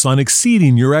focus on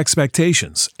exceeding your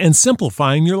expectations and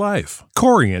simplifying your life.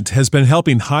 Corient has been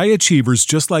helping high achievers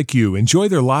just like you enjoy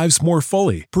their lives more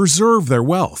fully, preserve their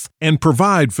wealth, and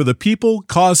provide for the people,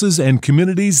 causes, and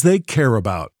communities they care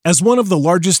about. As one of the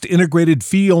largest integrated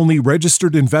fee-only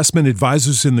registered investment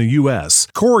advisors in the U.S.,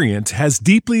 Corient has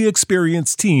deeply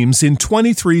experienced teams in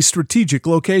 23 strategic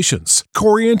locations.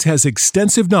 Corient has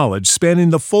extensive knowledge spanning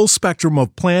the full spectrum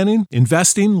of planning,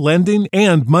 investing, lending,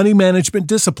 and money management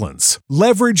disciplines.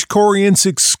 Leverage Corient's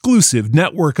exclusive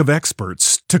network of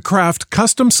experts to craft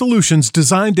custom solutions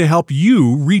designed to help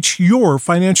you reach your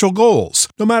financial goals,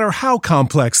 no matter how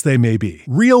complex they may be.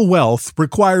 Real wealth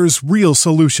requires real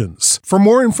solutions. For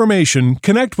more information,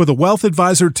 connect with a wealth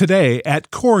advisor today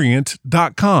at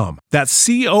Corient.com. That's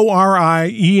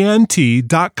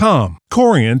Corient.com.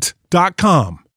 Corient.com.